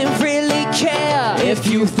doesn't really care if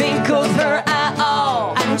you think of her at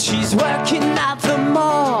all. And she's working at the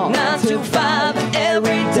mall 9 to 5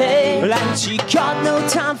 every day, and she got no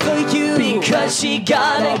time for you because she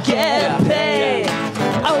gotta get paid.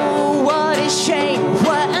 Oh, what a shame,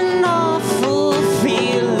 what an awful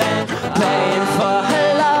feeling, paying for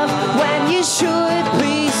her love when you should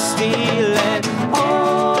be stealing.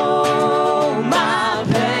 Oh, my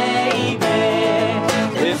baby,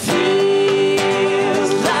 it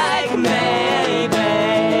feels like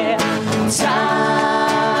maybe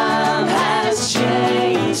time has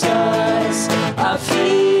changed us. I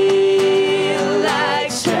feel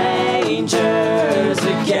like strangers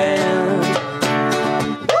again.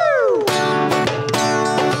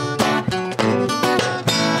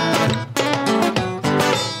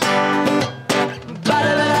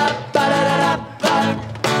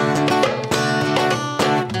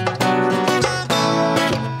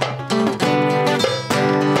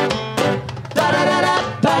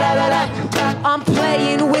 I'm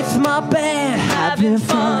playing with my band, having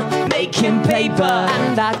fun, making paper,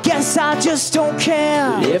 and I guess I just don't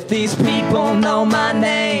care if these people know my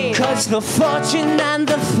name, 'cause the fortune and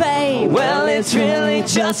the fame, well, it's really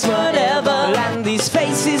just whatever, and these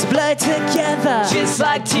faces blur together just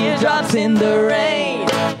like teardrops in the rain.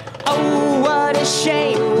 Oh, what a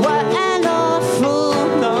shame, what an awful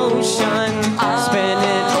notion,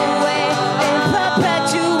 spinning away in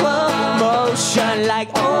perpetual motion, like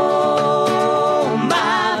oh,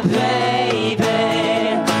 my baby,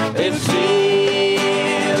 it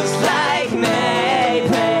feels like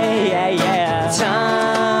maybe, yeah, yeah.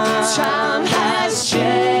 Time has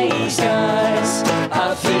changed us.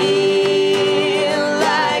 I feel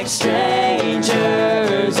like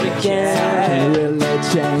strangers again.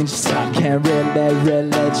 Time can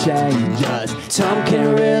really change us. Time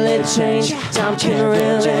can really change. Time can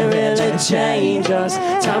really change us.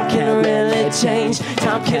 Time can really change.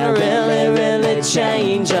 Time can really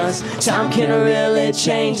change us. Time can really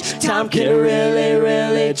change. Time can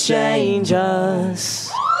really change us.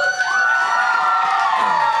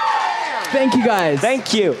 Thank you guys.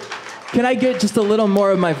 Thank you. Can I get just a little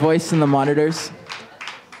more of my voice in the monitors?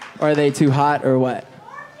 Or are they too hot or what?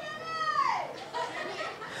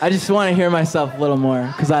 I just want to hear myself a little more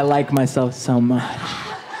because I like myself so much.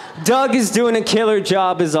 Doug is doing a killer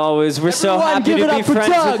job as always. We're so Everyone, happy give to it be up for friends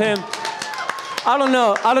Doug. with him. I don't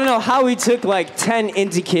know how he took like 10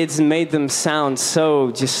 indie kids and made them sound so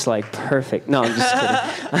just like perfect. No, I'm just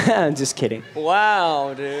kidding. I'm just kidding.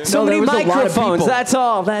 Wow, dude. So there many was a lot of microphones. people. That's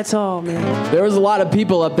all, man. There was a lot of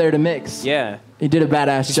people up there to mix. Yeah. He did a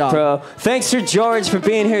badass job. Bro, thanks to George for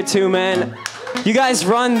being here too, man. You guys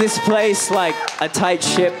run this place like a tight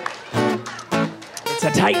ship. It's a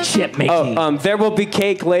tight ship, matey. Oh, there will be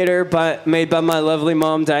cake later, made by my lovely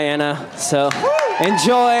mom, Diana. So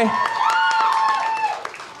enjoy.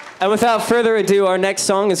 And without further ado, our next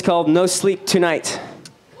song is called No Sleep Tonight.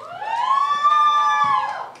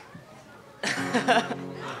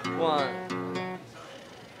 One.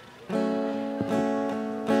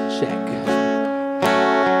 Check.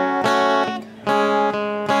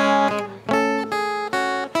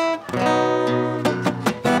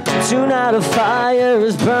 Tonight a fire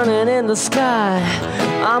is burning in the sky.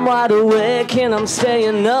 I'm wide awake and I'm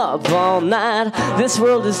staying up all night. This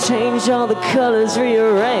world has changed, all the colors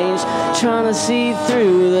rearranged, trying to see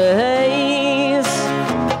through the haze.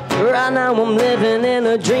 Right now I'm living in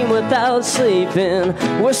a dream without sleeping.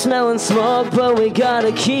 We're smelling smoke, but we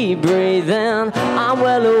gotta keep breathing. I'm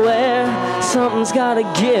well aware something's gotta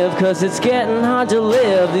give, 'cause it's getting hard to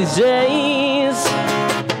live these days.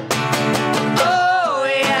 Oh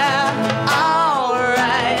yeah,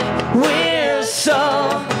 alright, we're so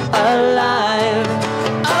alive.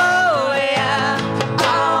 Oh yeah,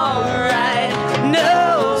 alright,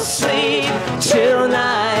 no sleep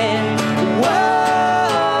tonight. Whoa,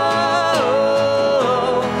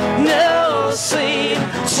 no sleep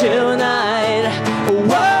tonight.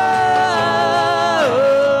 Whoa,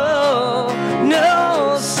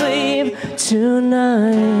 no sleep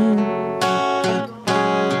tonight.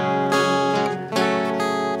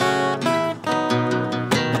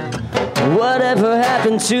 Whatever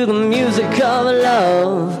happened to the music of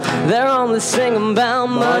love? They're only singing about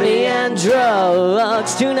money and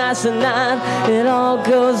drugs. 2 nights a night, it all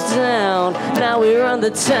goes down. Now we run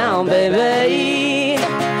the town, baby.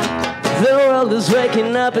 The world is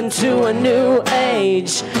waking up into a new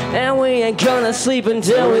age, and we ain't gonna sleep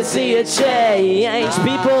until we see a change.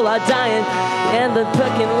 People are dying and they're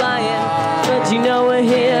fucking lying, but you know we're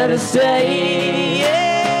here to stay. Yeah.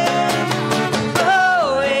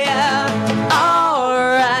 Oh yeah,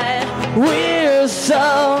 alright, we're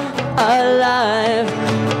so alive.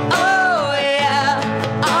 Oh yeah,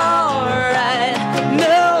 alright,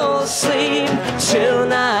 no sleep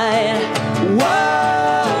tonight.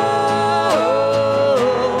 Whoa,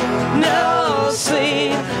 no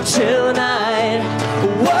sleep tonight.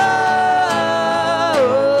 Whoa,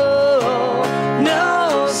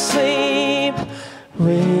 no sleep.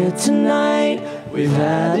 We're here tonight, we've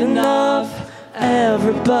had enough.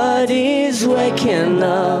 Everybody's waking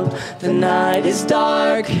up. The night is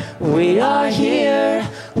dark, we are here.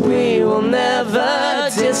 We will never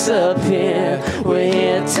disappear. We're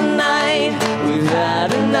here tonight, we've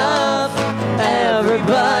had enough.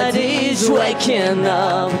 Everybody's waking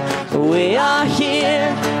up. We are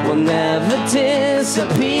here, we'll never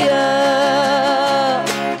disappear.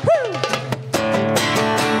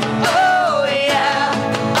 Oh yeah,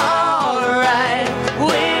 alright,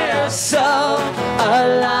 we're so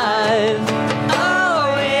alive.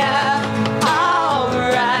 Oh yeah,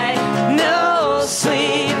 alright, no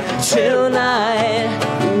sleep tonight.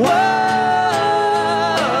 Whoa,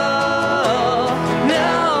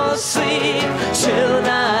 no sleep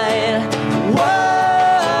tonight.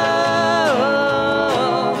 Whoa,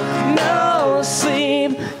 no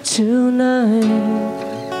sleep tonight.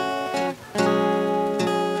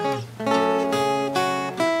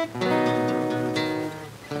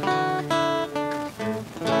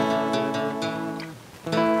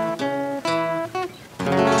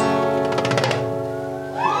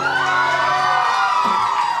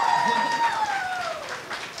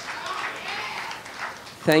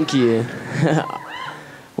 Thank you.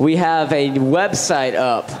 We have a website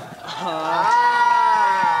up.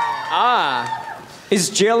 Is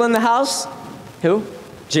Jill in the house? Who?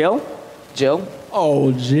 Jill? Jill?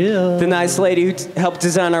 Oh, Jill. The nice lady who helped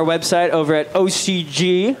design our website over at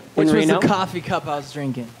OCG in Which was Reno. the coffee cup I was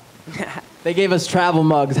drinking. They gave us travel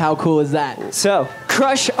mugs. How cool is that? So,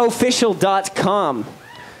 crushofficial.com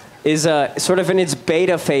is sort of in its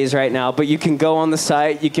beta phase right now, but you can go on the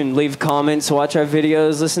site, you can leave comments, watch our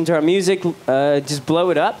videos, listen to our music, just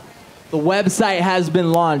blow it up. The website has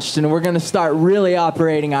been launched, and we're going to start really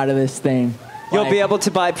operating out of this thing. You'll be able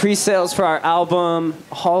to buy pre-sales for our album,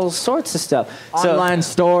 all sorts of stuff. Online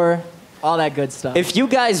store. All that good stuff. If you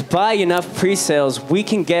guys buy enough pre-sales, we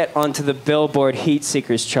can get onto the Billboard Heat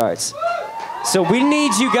Seekers charts. So we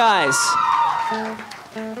need you guys.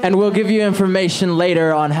 And we'll give you information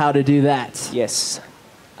later on how to do that. Yes.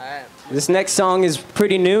 This next song is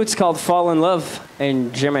pretty new. It's called Fall in Love,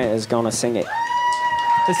 and Jimmy is gonna sing it.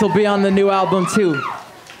 This will be on the new album too.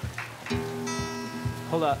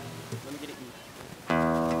 Hold up. Let me get it.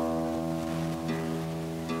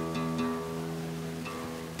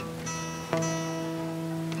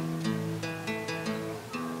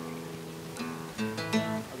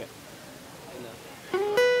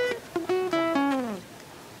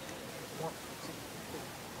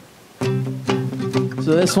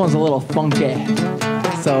 So this one's a little funky.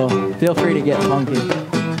 So feel free to get funky.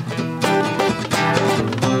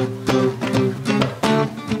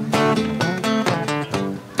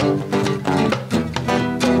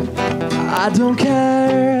 I don't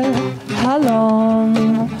care how long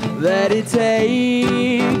that it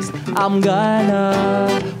takes. I'm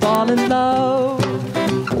gonna fall in love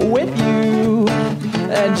with you,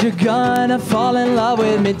 and you're gonna fall in love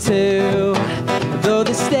with me too. Though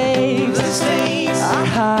the stakes are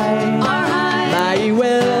high, my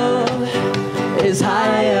will is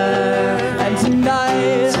higher, and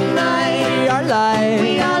tonight we are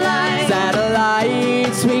like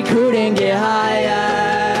satellites. We couldn't get higher.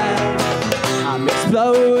 I'm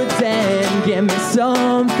exploding, give me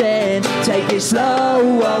something, take it slowly.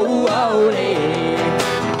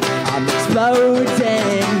 I'm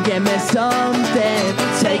exploding, give me something,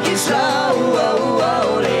 take it slowly.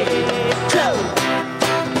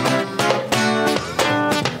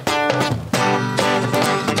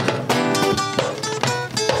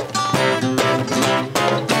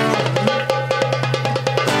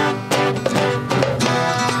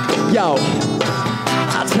 Yo,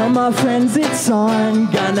 I tell my friends it's on,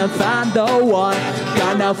 gonna find the one,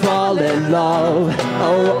 gonna fall in love.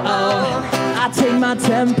 Oh, oh, I take my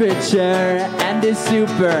temperature and it's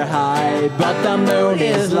super high, but the moon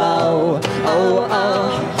is low. Oh,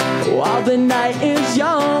 oh, while the night is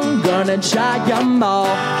young, gonna try 'em all,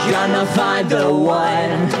 gonna find the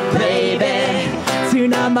one, baby.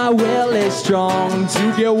 Tonight my will is strong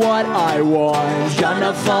to get what I want,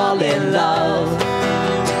 gonna fall in love.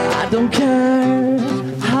 I don't care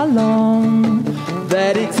how long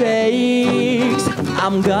that it takes.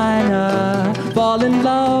 I'm gonna fall in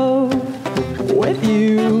love with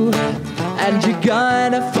you, and you're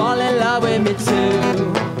gonna fall in love with me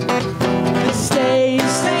too. The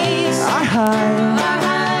stakes are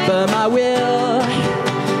high, but my will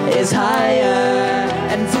is higher.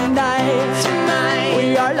 And tonight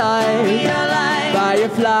we are like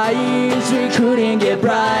fireflies. We couldn't get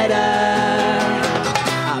brighter.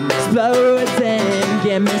 Exploding,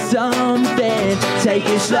 give me something, take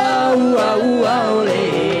it slowly.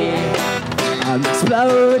 I'm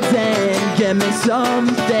exploding, give me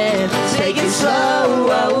something, take it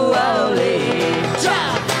slowly.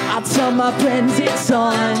 I tell my friends it's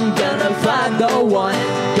on, gonna find the one,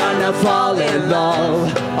 gonna fall in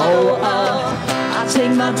love. Oh, oh, I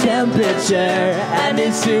take my temperature and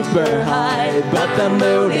it's super high, but the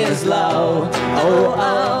moon is low. Oh,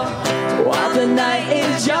 oh, while the night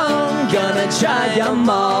is young, gonna try 'em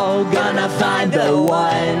all, gonna find the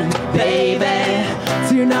one, baby.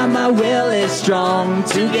 Tonight my will is strong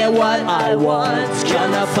to get what I want,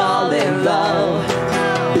 gonna fall in love.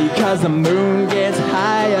 Because the moon gets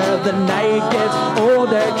higher, the night gets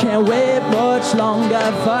older, can't wait much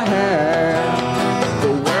longer for her.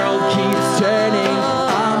 The world keeps turning,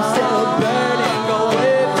 I'm still burning, go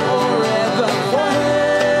wait forever for her.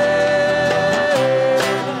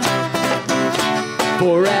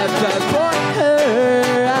 Forever for her.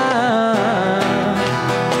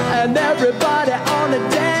 And everybody on the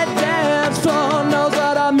dance floor knows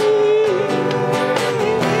what I mean.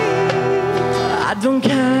 I don't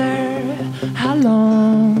care how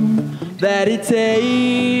long that it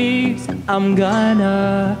takes, I'm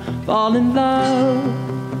gonna fall in love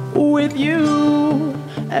with you,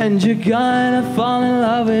 and you're gonna fall in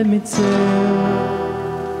love with me too.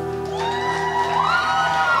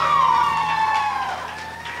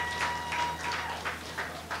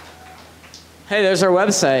 Hey, there's our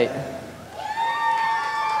website.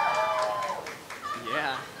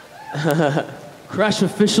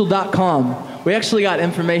 Crushofficial.com. We actually got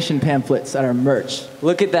information pamphlets at our merch.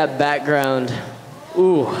 Look at that background.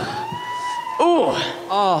 Ooh. Ooh.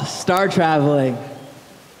 Oh, star traveling.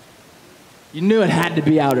 You knew it had to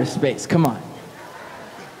be outer space. Come on.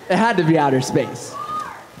 It had to be outer space.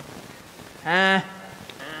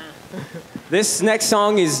 This next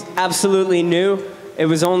song is absolutely new. It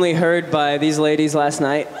was only heard by these ladies last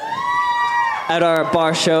night. at our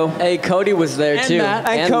bar show. Hey, Cody was there And too. Matt.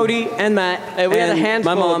 And Cody and Matt. Hey, we had a and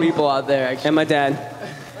handful my mom of people out there, actually. and my dad.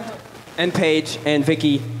 And Paige and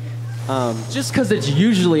Vicky. Just because it's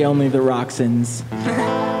usually only the Roxons.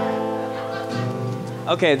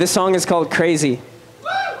 Okay, this song is called Crazy.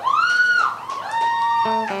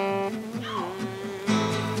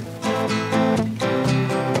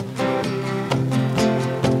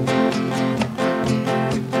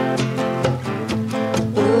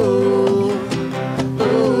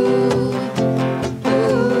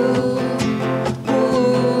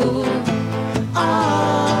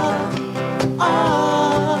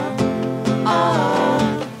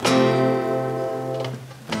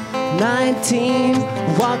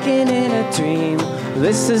 Walking in a dream.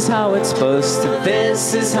 This is how it's supposed to.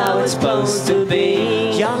 This is how it's supposed to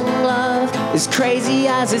be. Young love is crazy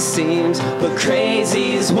as it seems, but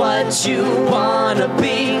crazy is what you wanna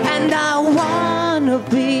be. And I wanna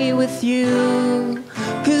be with you,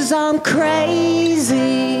 'cause I'm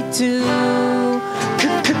crazy too.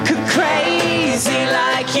 Crazy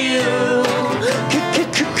like you.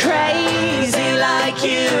 Crazy like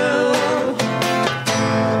you.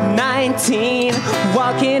 19,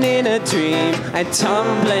 walking in a dream and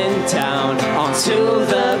tumbling down onto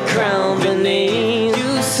the ground beneath.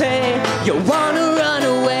 You say you wanna run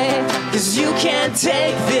away, 'cause you can't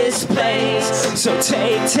take this place. So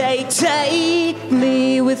take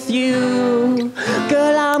me with you.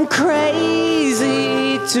 Girl, I'm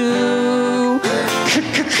crazy too.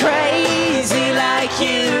 Crazy like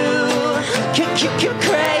you.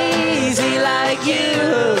 Crazy like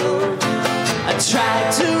you. I tried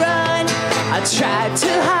to run, I tried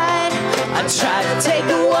to hide, I tried to take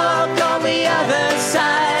a walk on the other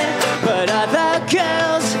side, but other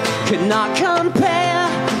girls could not compare.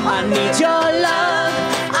 I need your love,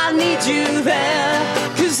 I need you there,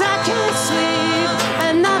 'cause I can't sleep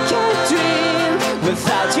and I can't dream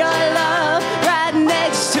without your love right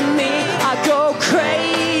next to me. I go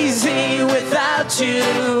crazy without you,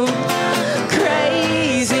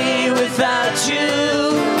 crazy without you.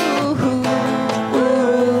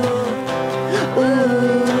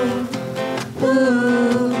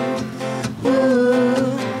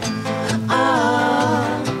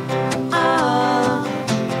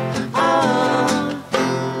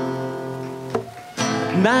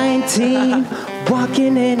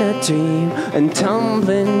 Walking in a dream and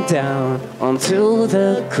tumbling down onto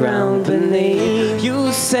the ground beneath.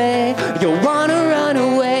 You say you wanna run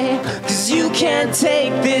away, 'cause you can't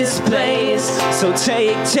take this place. So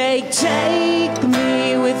take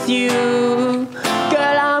me with you.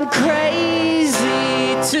 Girl, I'm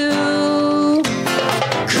crazy too.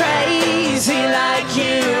 Crazy like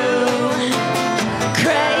you.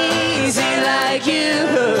 Crazy like you.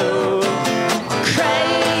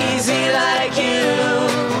 Crazy like you.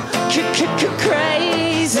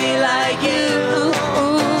 Crazy like you.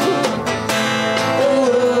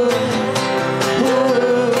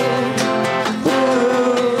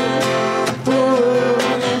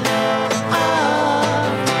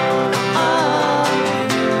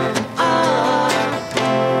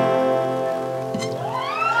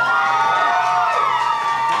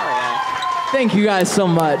 Thank you guys so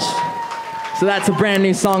much. So that's a brand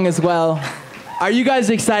new song as well. Are you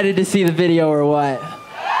guys excited to see the video or what? Hey,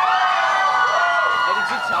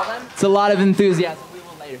 did you tell them? It's a lot of enthusiasm. We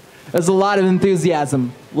will later. There's a lot of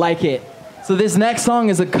enthusiasm. Like it. So this next song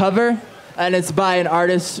is a cover, and it's by an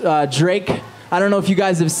artist, Drake. I don't know if you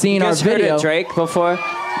guys have seen our video. You guys heard of Drake before?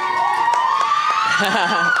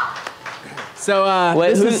 So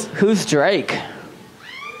Wait, who's Drake?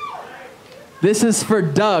 this is for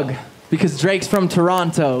Doug, because Drake's from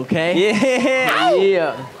Toronto, okay? Yeah.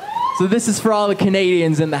 Yeah. So this is for all the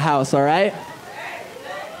Canadians in the house, all right?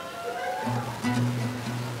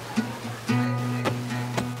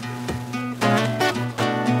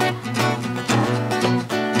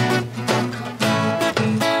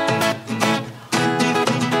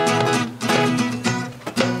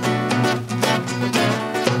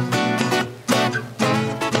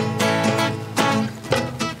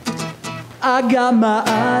 I got my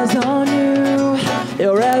eyes on you.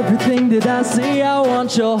 You're everything that I see. I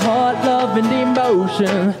want your heart, love, and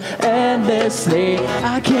emotion endlessly.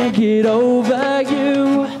 I can't get over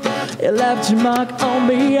you. You left your mark on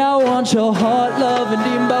me. I want your heart, love, and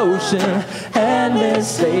emotion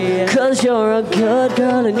endlessly. 'Cause you're a good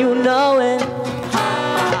girl and you know it.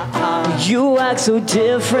 You act so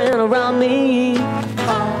different around me.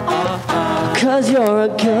 'Cause you're a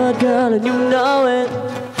good girl and you know it.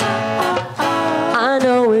 I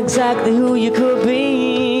know exactly who you could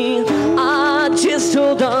be. Just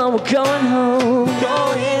hold on, we're going home.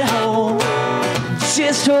 Going home.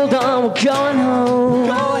 Just hold on, we're going home.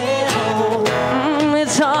 Going home.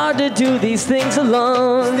 It's hard to do these things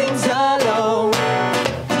alone.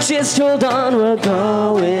 Just hold on, we're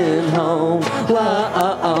going home.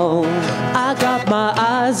 Whoa. I got my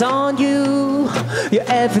eyes on you. You're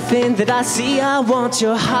everything that I see. I want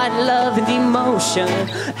your hot love and emotion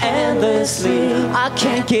endlessly. I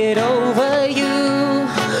can't get over you.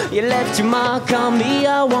 You left your mark on me.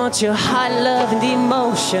 I want your hot love and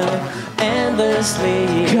emotion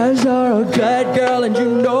endlessly. 'Cause you're a good girl and you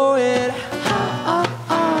know it.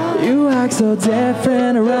 You act so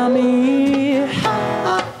different around me.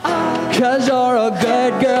 'Cause you're a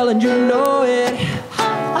good girl and you know it.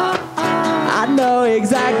 I know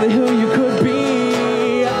exactly who you could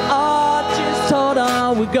be. Oh, just hold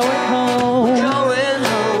on, we're going home. Going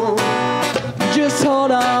home. Just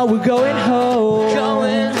hold on, we're going home.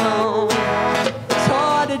 Going home. It's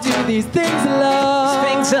hard to do these things alone.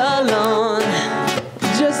 Things alone.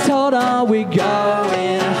 Just hold on, we're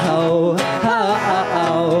going home.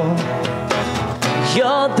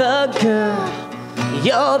 You're the girl,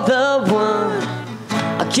 you're the one.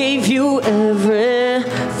 I gave you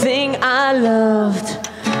everything I loved.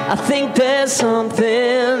 I think there's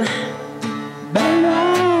something, baby.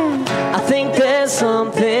 I think there's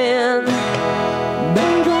something,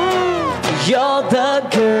 baby. You're the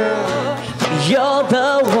girl, you're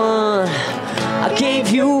the one. I gave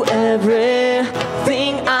you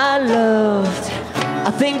everything I loved.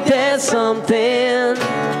 I think there's something,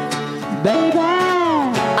 baby.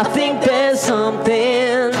 I think there's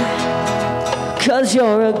something. 'Cause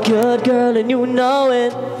you're a good girl and you know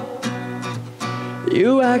it.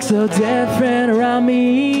 You act so different around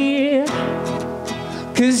me.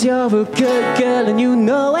 'Cause you're a good girl and you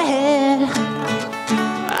know it.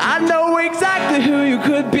 I know exactly who you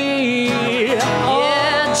could be.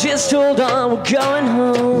 Yeah, just hold on, we're going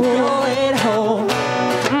home. Going home.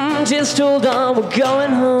 Just hold on, we're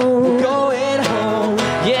going home. Going home.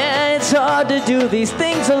 Yeah, it's hard to do these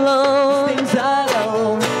things alone. Things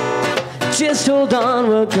alone. Just hold on,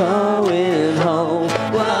 we're going home.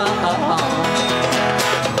 Whoa.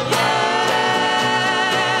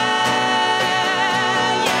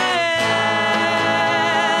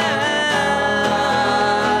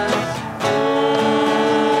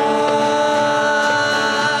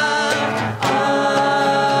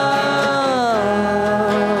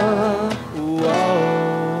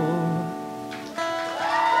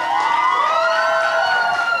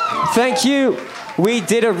 Thank you. We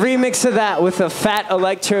did a remix of that with a fat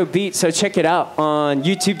electro beat, so check it out on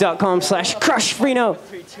youtube.com/crush.reno.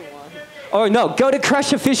 Or no, go to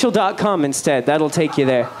crushofficial.com instead. That'll take you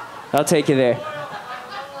there. That'll take you there.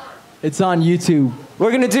 It's on YouTube.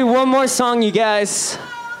 We're gonna do one more song, you guys.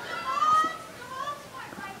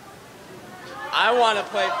 I want to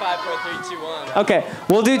play 5, 4, 3, 2, 1. Okay,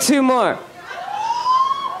 we'll do two more.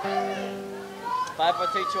 5, 4,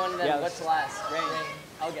 3, 2, 1, and then Yeah. what's last? Rain.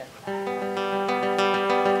 Okay.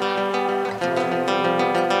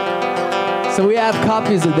 So we have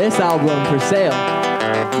copies of this album for sale.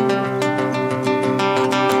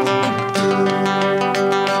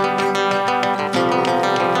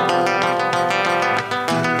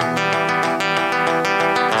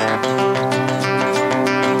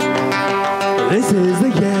 This is the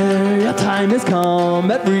year, your time has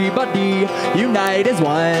come. Everybody unite as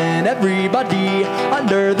one. Everybody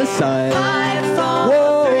under the sun. 5,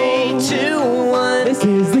 4, 3, 2, 1. This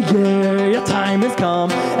is the year, your time has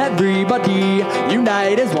come. Everybody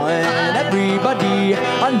unite as one. Everybody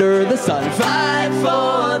under the sun. 5,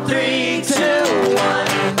 4, 3, 2, 1.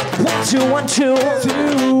 1, 2, 1, 2.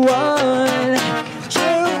 2, 1.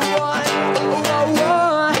 2, 1.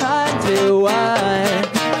 2, 1.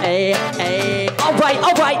 Hey, hey.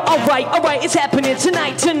 Alright, it's happening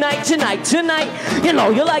tonight. You know,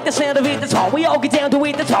 you like the sound of it, that's all. We all get down to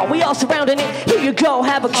it, that's all. We all surrounding it. Here you go,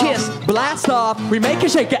 have a kiss. Blast off, we make you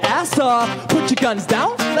shake your ass off. Put your guns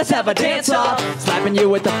down, let's have a dance off. Slapping you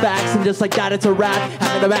with the facts, and just like that, it's a rap.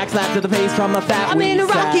 Having the back slap to the face from a fat I'm in a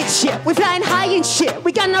rocket ship, we're flying high and shit.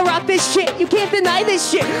 We gonna rock this shit, you can't deny this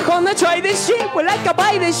shit. Gonna try this shit, we're like a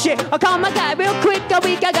buy this shit. I'll call my guy real quick,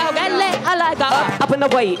 we can go get lit. I like up and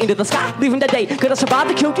away into the sky, leaving the day. Gonna survive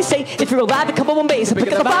the cute you say. If you're alive, a couple one bass, and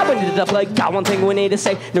pick up the vibe, and it up like got one thing we need to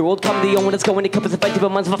say. The world come the when it's going, it comes effective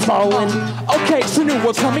months of flowing. Okay, so new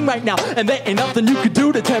world's coming right now, and there ain't nothing you could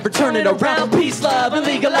do to turn it around. Peace, love, and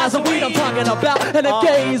legalize the weed I'm talking about. And if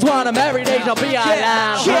gays wanna marry, they shall be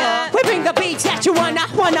allowed. Yeah, we bring the beats that you wanna.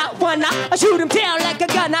 I shoot them down like a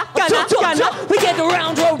gunner. We get the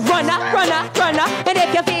round road runner. And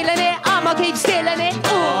if you're feeling it, I'ma keep stealing it.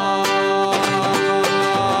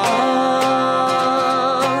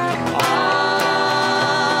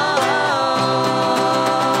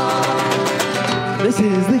 This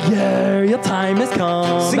is the year your time has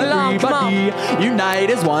come. Sing along, Everybody unite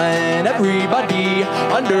as one. Everybody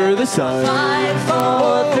under the sun. 5,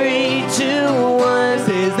 4, 3, 2, 1. This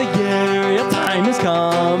is the year your time has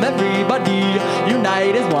come. Everybody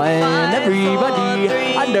unite as one. Everybody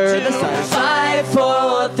under the sun. 5,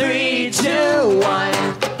 4, 3, 2, 1.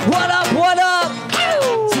 What up, what up?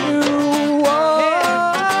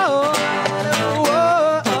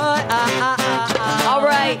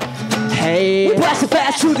 Hey. We blast it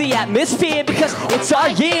fast through the atmosphere because it's our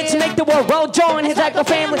year to make the world join his echo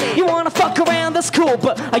family. You wanna fuck around, that's cool,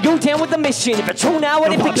 but are you down with the mission? If it's true now,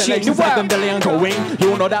 what it fiction? You Like them billion going,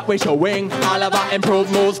 you know that we're showing all of our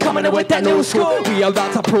improved moves coming in with that new school. We are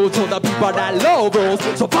about to prove to the people that love rules.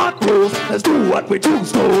 So fuck rules, let's do what we do,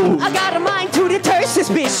 school. I got a mind to deter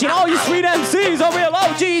suspicion. All you sweet MCs are real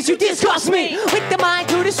OGs, you disgust me. With the mind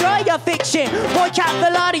to destroy your fiction. Boycott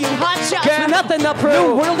the lot of you hot shots with nothing to prove.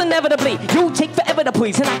 New world inevitably, you take forever to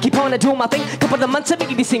please. And I keep on doing my thing. Couple of months of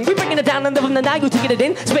me sing. We bringing it down and living the now, you taking it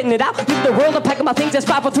in, spitting it out. Leave the world, I'm packing my things. That's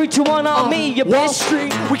 5, 4, 3, 2, 1 on me, you Wall bitch.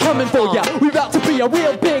 Street, we coming for ya. We about to be a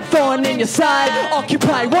real big thorn in your side.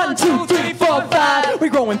 Occupy 1, 2, 3, 4, 5. We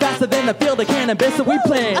growing faster than the field of cannabis that we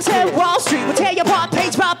plant. I said Wall Street, we'll tear you apart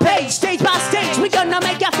page by page, stage by stage. We gonna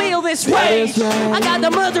make you feel this rage. I got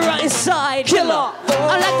the murderer inside, killer.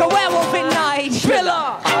 I'm like a werewolf at night,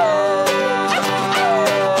 killer.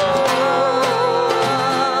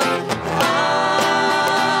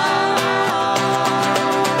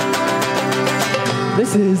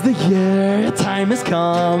 This is the year, time has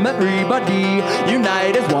come. Everybody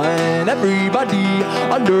unite as one. Everybody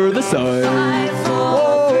under the sun. 5,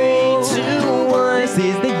 4, 3, 2, 1. This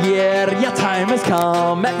is the year, your time has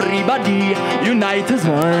come. Everybody unite as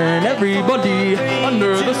one. Everybody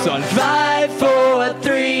under the sun. 5, 4,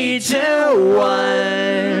 3, 2,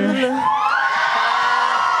 1.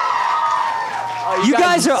 You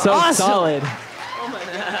guys are so awesome. solid.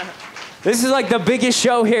 This is like the biggest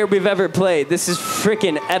show here we've ever played. This is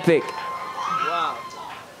freaking epic. Wow.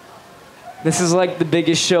 This is like the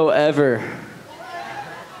biggest show ever.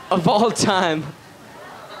 Of all time.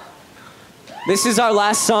 This is our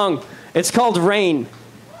last song. It's called Rain.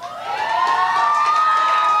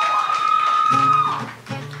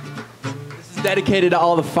 This is dedicated to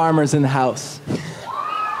all the farmers in the house.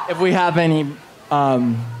 If we have any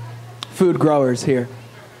food growers here.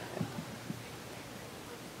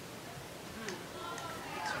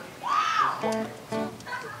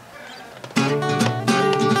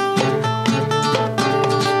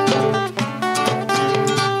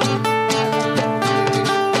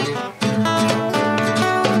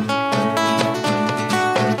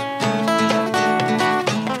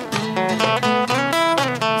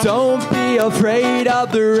 Don't be afraid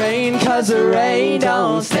of the rain, 'cause the rain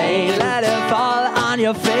don't stay. Let it fall on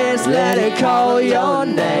your face, let it call your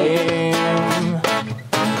name.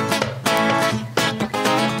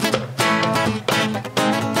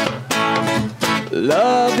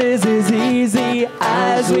 Love is as easy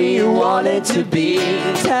as we want it to be.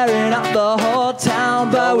 Tearing up the whole town,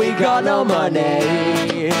 but we got no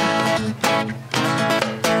money.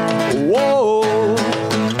 Whoa.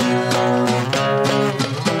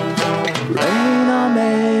 Rain on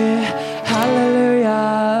me,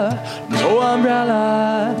 hallelujah. No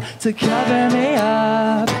umbrella to cover me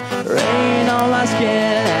up. Rain on my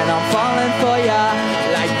skin and I'm falling for ya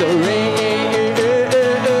like the rain.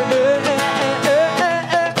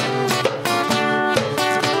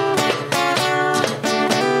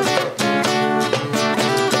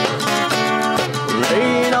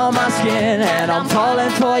 Rain on my skin and I'm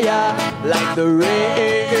falling for ya like the rain.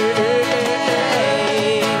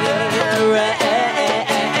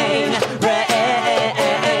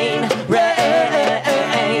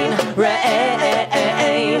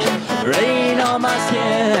 Rain on my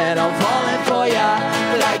skin and I'm falling for ya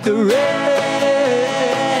like the rain.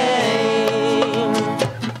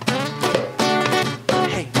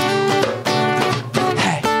 Hey.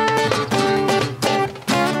 Hey.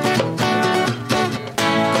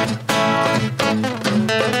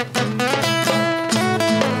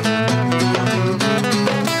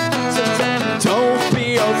 Don't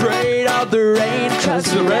be afraid of the rain, 'cause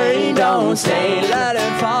the rain don't stay. Let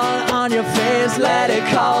it fall on your face, let it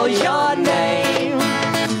call your name.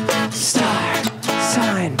 Star,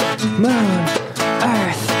 sun, moon,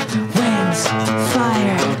 earth, winds,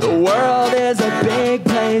 fire. The world is a big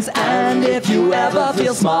place, and if you ever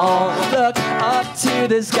feel small, look up to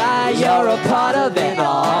the sky, you're a part of it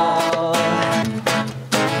all.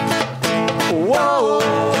 Whoa.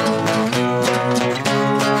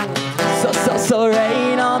 So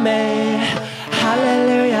rain on me,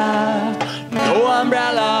 hallelujah. No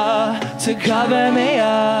umbrella to to cover me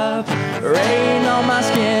up. Rain on my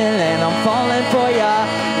skin and I'm falling for ya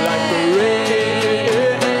like the rain.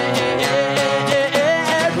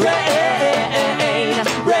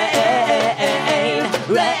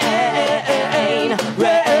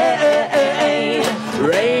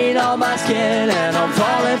 Rain on my skin and I'm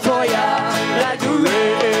falling for ya like the rain.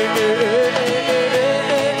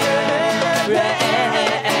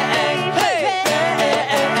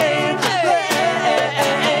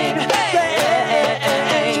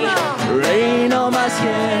 Rain on my skin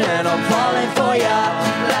and I'm falling for ya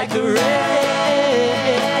like the rain.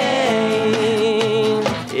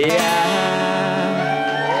 Yeah.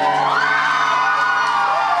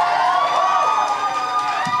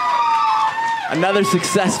 Another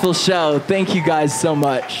successful show. Thank you guys so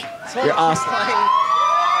much. You're awesome.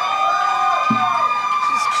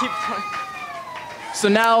 Just keep going. So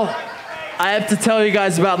now I have to tell you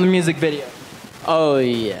guys about the music video. Oh,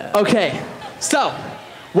 yeah. Okay, so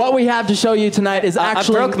what we have to show you tonight is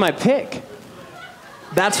actually... I broke my pick.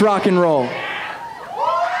 That's rock and roll.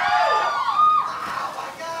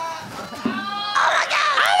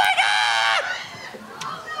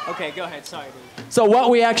 Okay, go ahead. Sorry, dude. So what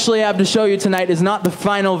we actually have to show you tonight is not the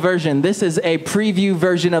final version. This is a preview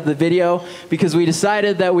version of the video because we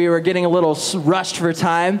decided that we were getting a little rushed for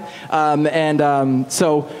time.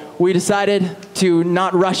 So we decided to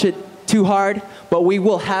not rush it too hard, but we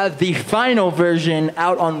will have the final version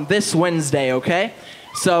out on this Wednesday, okay?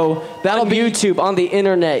 So that'll be YouTube, on the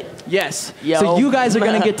internet. Yes. Yo. So you guys are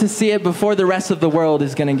gonna get to see it before the rest of the world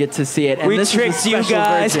is gonna get to see it. And We this tricked is a you special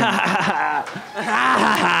guys. version.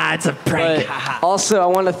 It's a prank. But also, I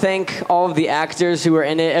want to thank all of the actors who were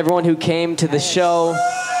in it, everyone who came to the show.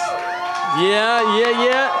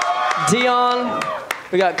 Yeah. Dion.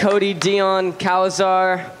 We got Cody, Dion,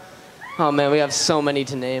 Calazar. Oh, man, we have so many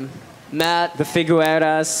to name. Matt. The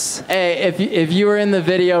Figueras. Hey, if you were in the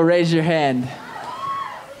video, raise your hand.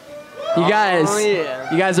 You guys,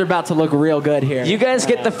 yeah. you guys are about to look real good here. You guys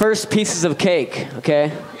get the first pieces of cake,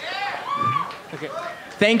 okay?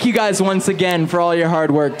 Thank you guys once again for all your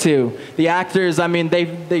hard work too. The actors, I mean, they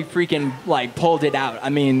freaking like pulled it out. I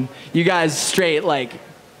mean, you guys straight like,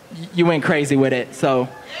 you went crazy with it. So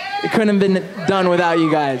it couldn't have been done without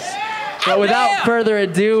you guys. But without further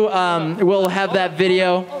ado, we'll have that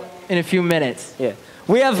video in a few minutes. Yeah.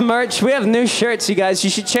 We have merch. We have new shirts, you guys. You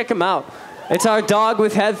should check them out. It's our dog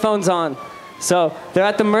with headphones on. So they're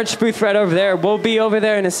at the merch booth right over there. We'll be over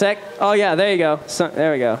there in a sec. Oh yeah, there you go. So,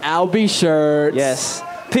 there we go. Albie shirts. Yes.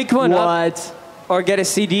 Pick one up. Or get a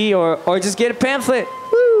CD or just get a pamphlet.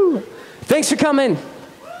 Woo! Thanks for coming.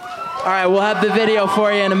 All right, we'll have the video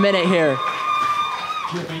for you in a minute here.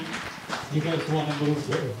 Jimmy, you guys want to move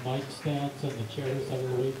the mic stands and the chairs out of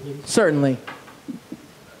the way, please? Certainly.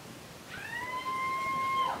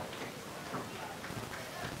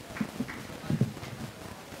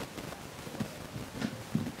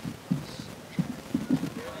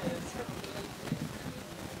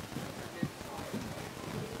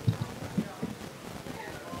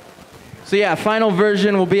 So yeah, final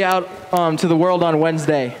version will be out to the world on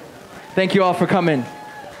Wednesday. Thank you all for coming.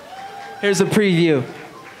 Here's a preview.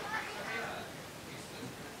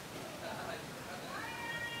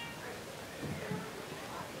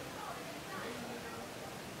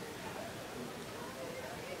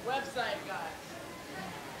 Website, guys.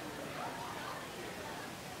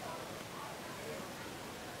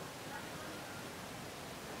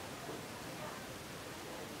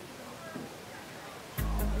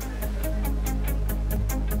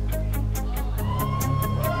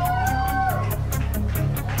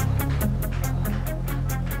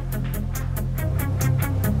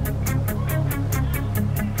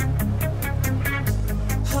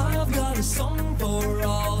 I've got a song for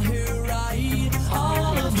all who write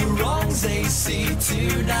all of the wrongs they see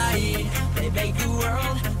tonight. They make the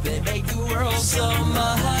world so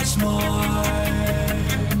much more.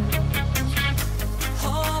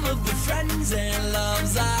 All of the friends and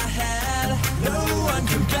loves I had, no one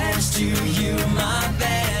compares to you, my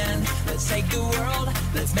band. Let's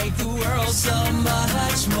make the world so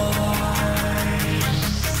much more.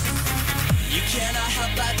 You cannot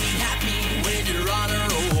help but be happy when you're on a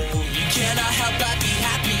roll. You cannot help but be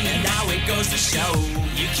happy, and now it goes to show.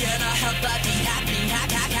 You cannot help but be happy,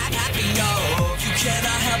 happy, yo. You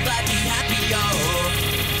cannot help but be happy, yo.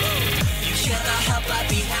 You cannot help but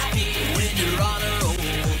be happy when you're on a roll.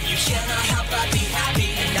 You cannot help but be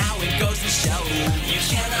happy, and now it goes to show. You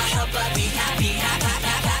cannot help but be happy,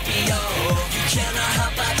 happy, yo. You cannot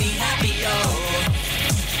help but be happy, yo.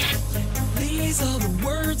 These are the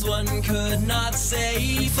words one could not say.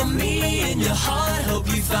 say for me in your heart, hope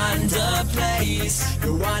you find a place.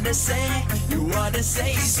 You wanna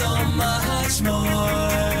say so much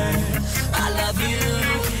more. I love you,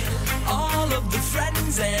 all of the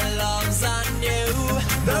friends and loves I knew.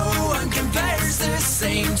 No one compares the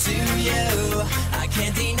same to you. I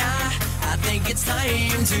can't deny, I think it's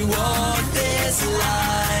time to walk this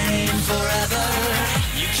line forever.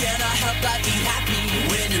 You cannot help but be happy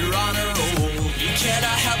when you're on a roll. You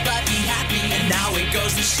cannot help but be happy, and now it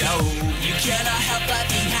goes to show. You cannot help but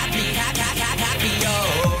be happy, happy, yo.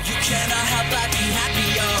 You cannot help but be happy,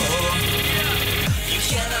 yo. You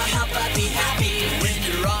cannot help but be happy when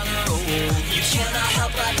you're on a roll. You cannot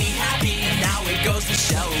help but be happy, and now it goes to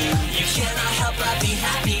show. You cannot help but be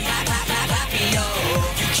happy, happy, yo.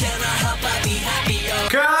 You cannot help but be happy, yo.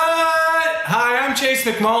 Cut! Hi, I'm Chase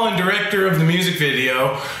McMullen, director of the music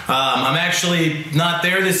video. I'm actually not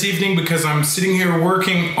there this evening because I'm sitting here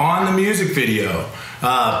working on the music video.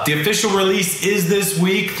 The official release is this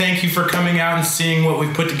week. Thank you for coming out and seeing what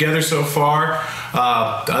we've put together so far.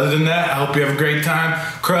 Other than that, I hope you have a great time.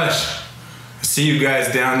 Crush, see you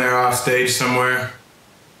guys down there off stage somewhere.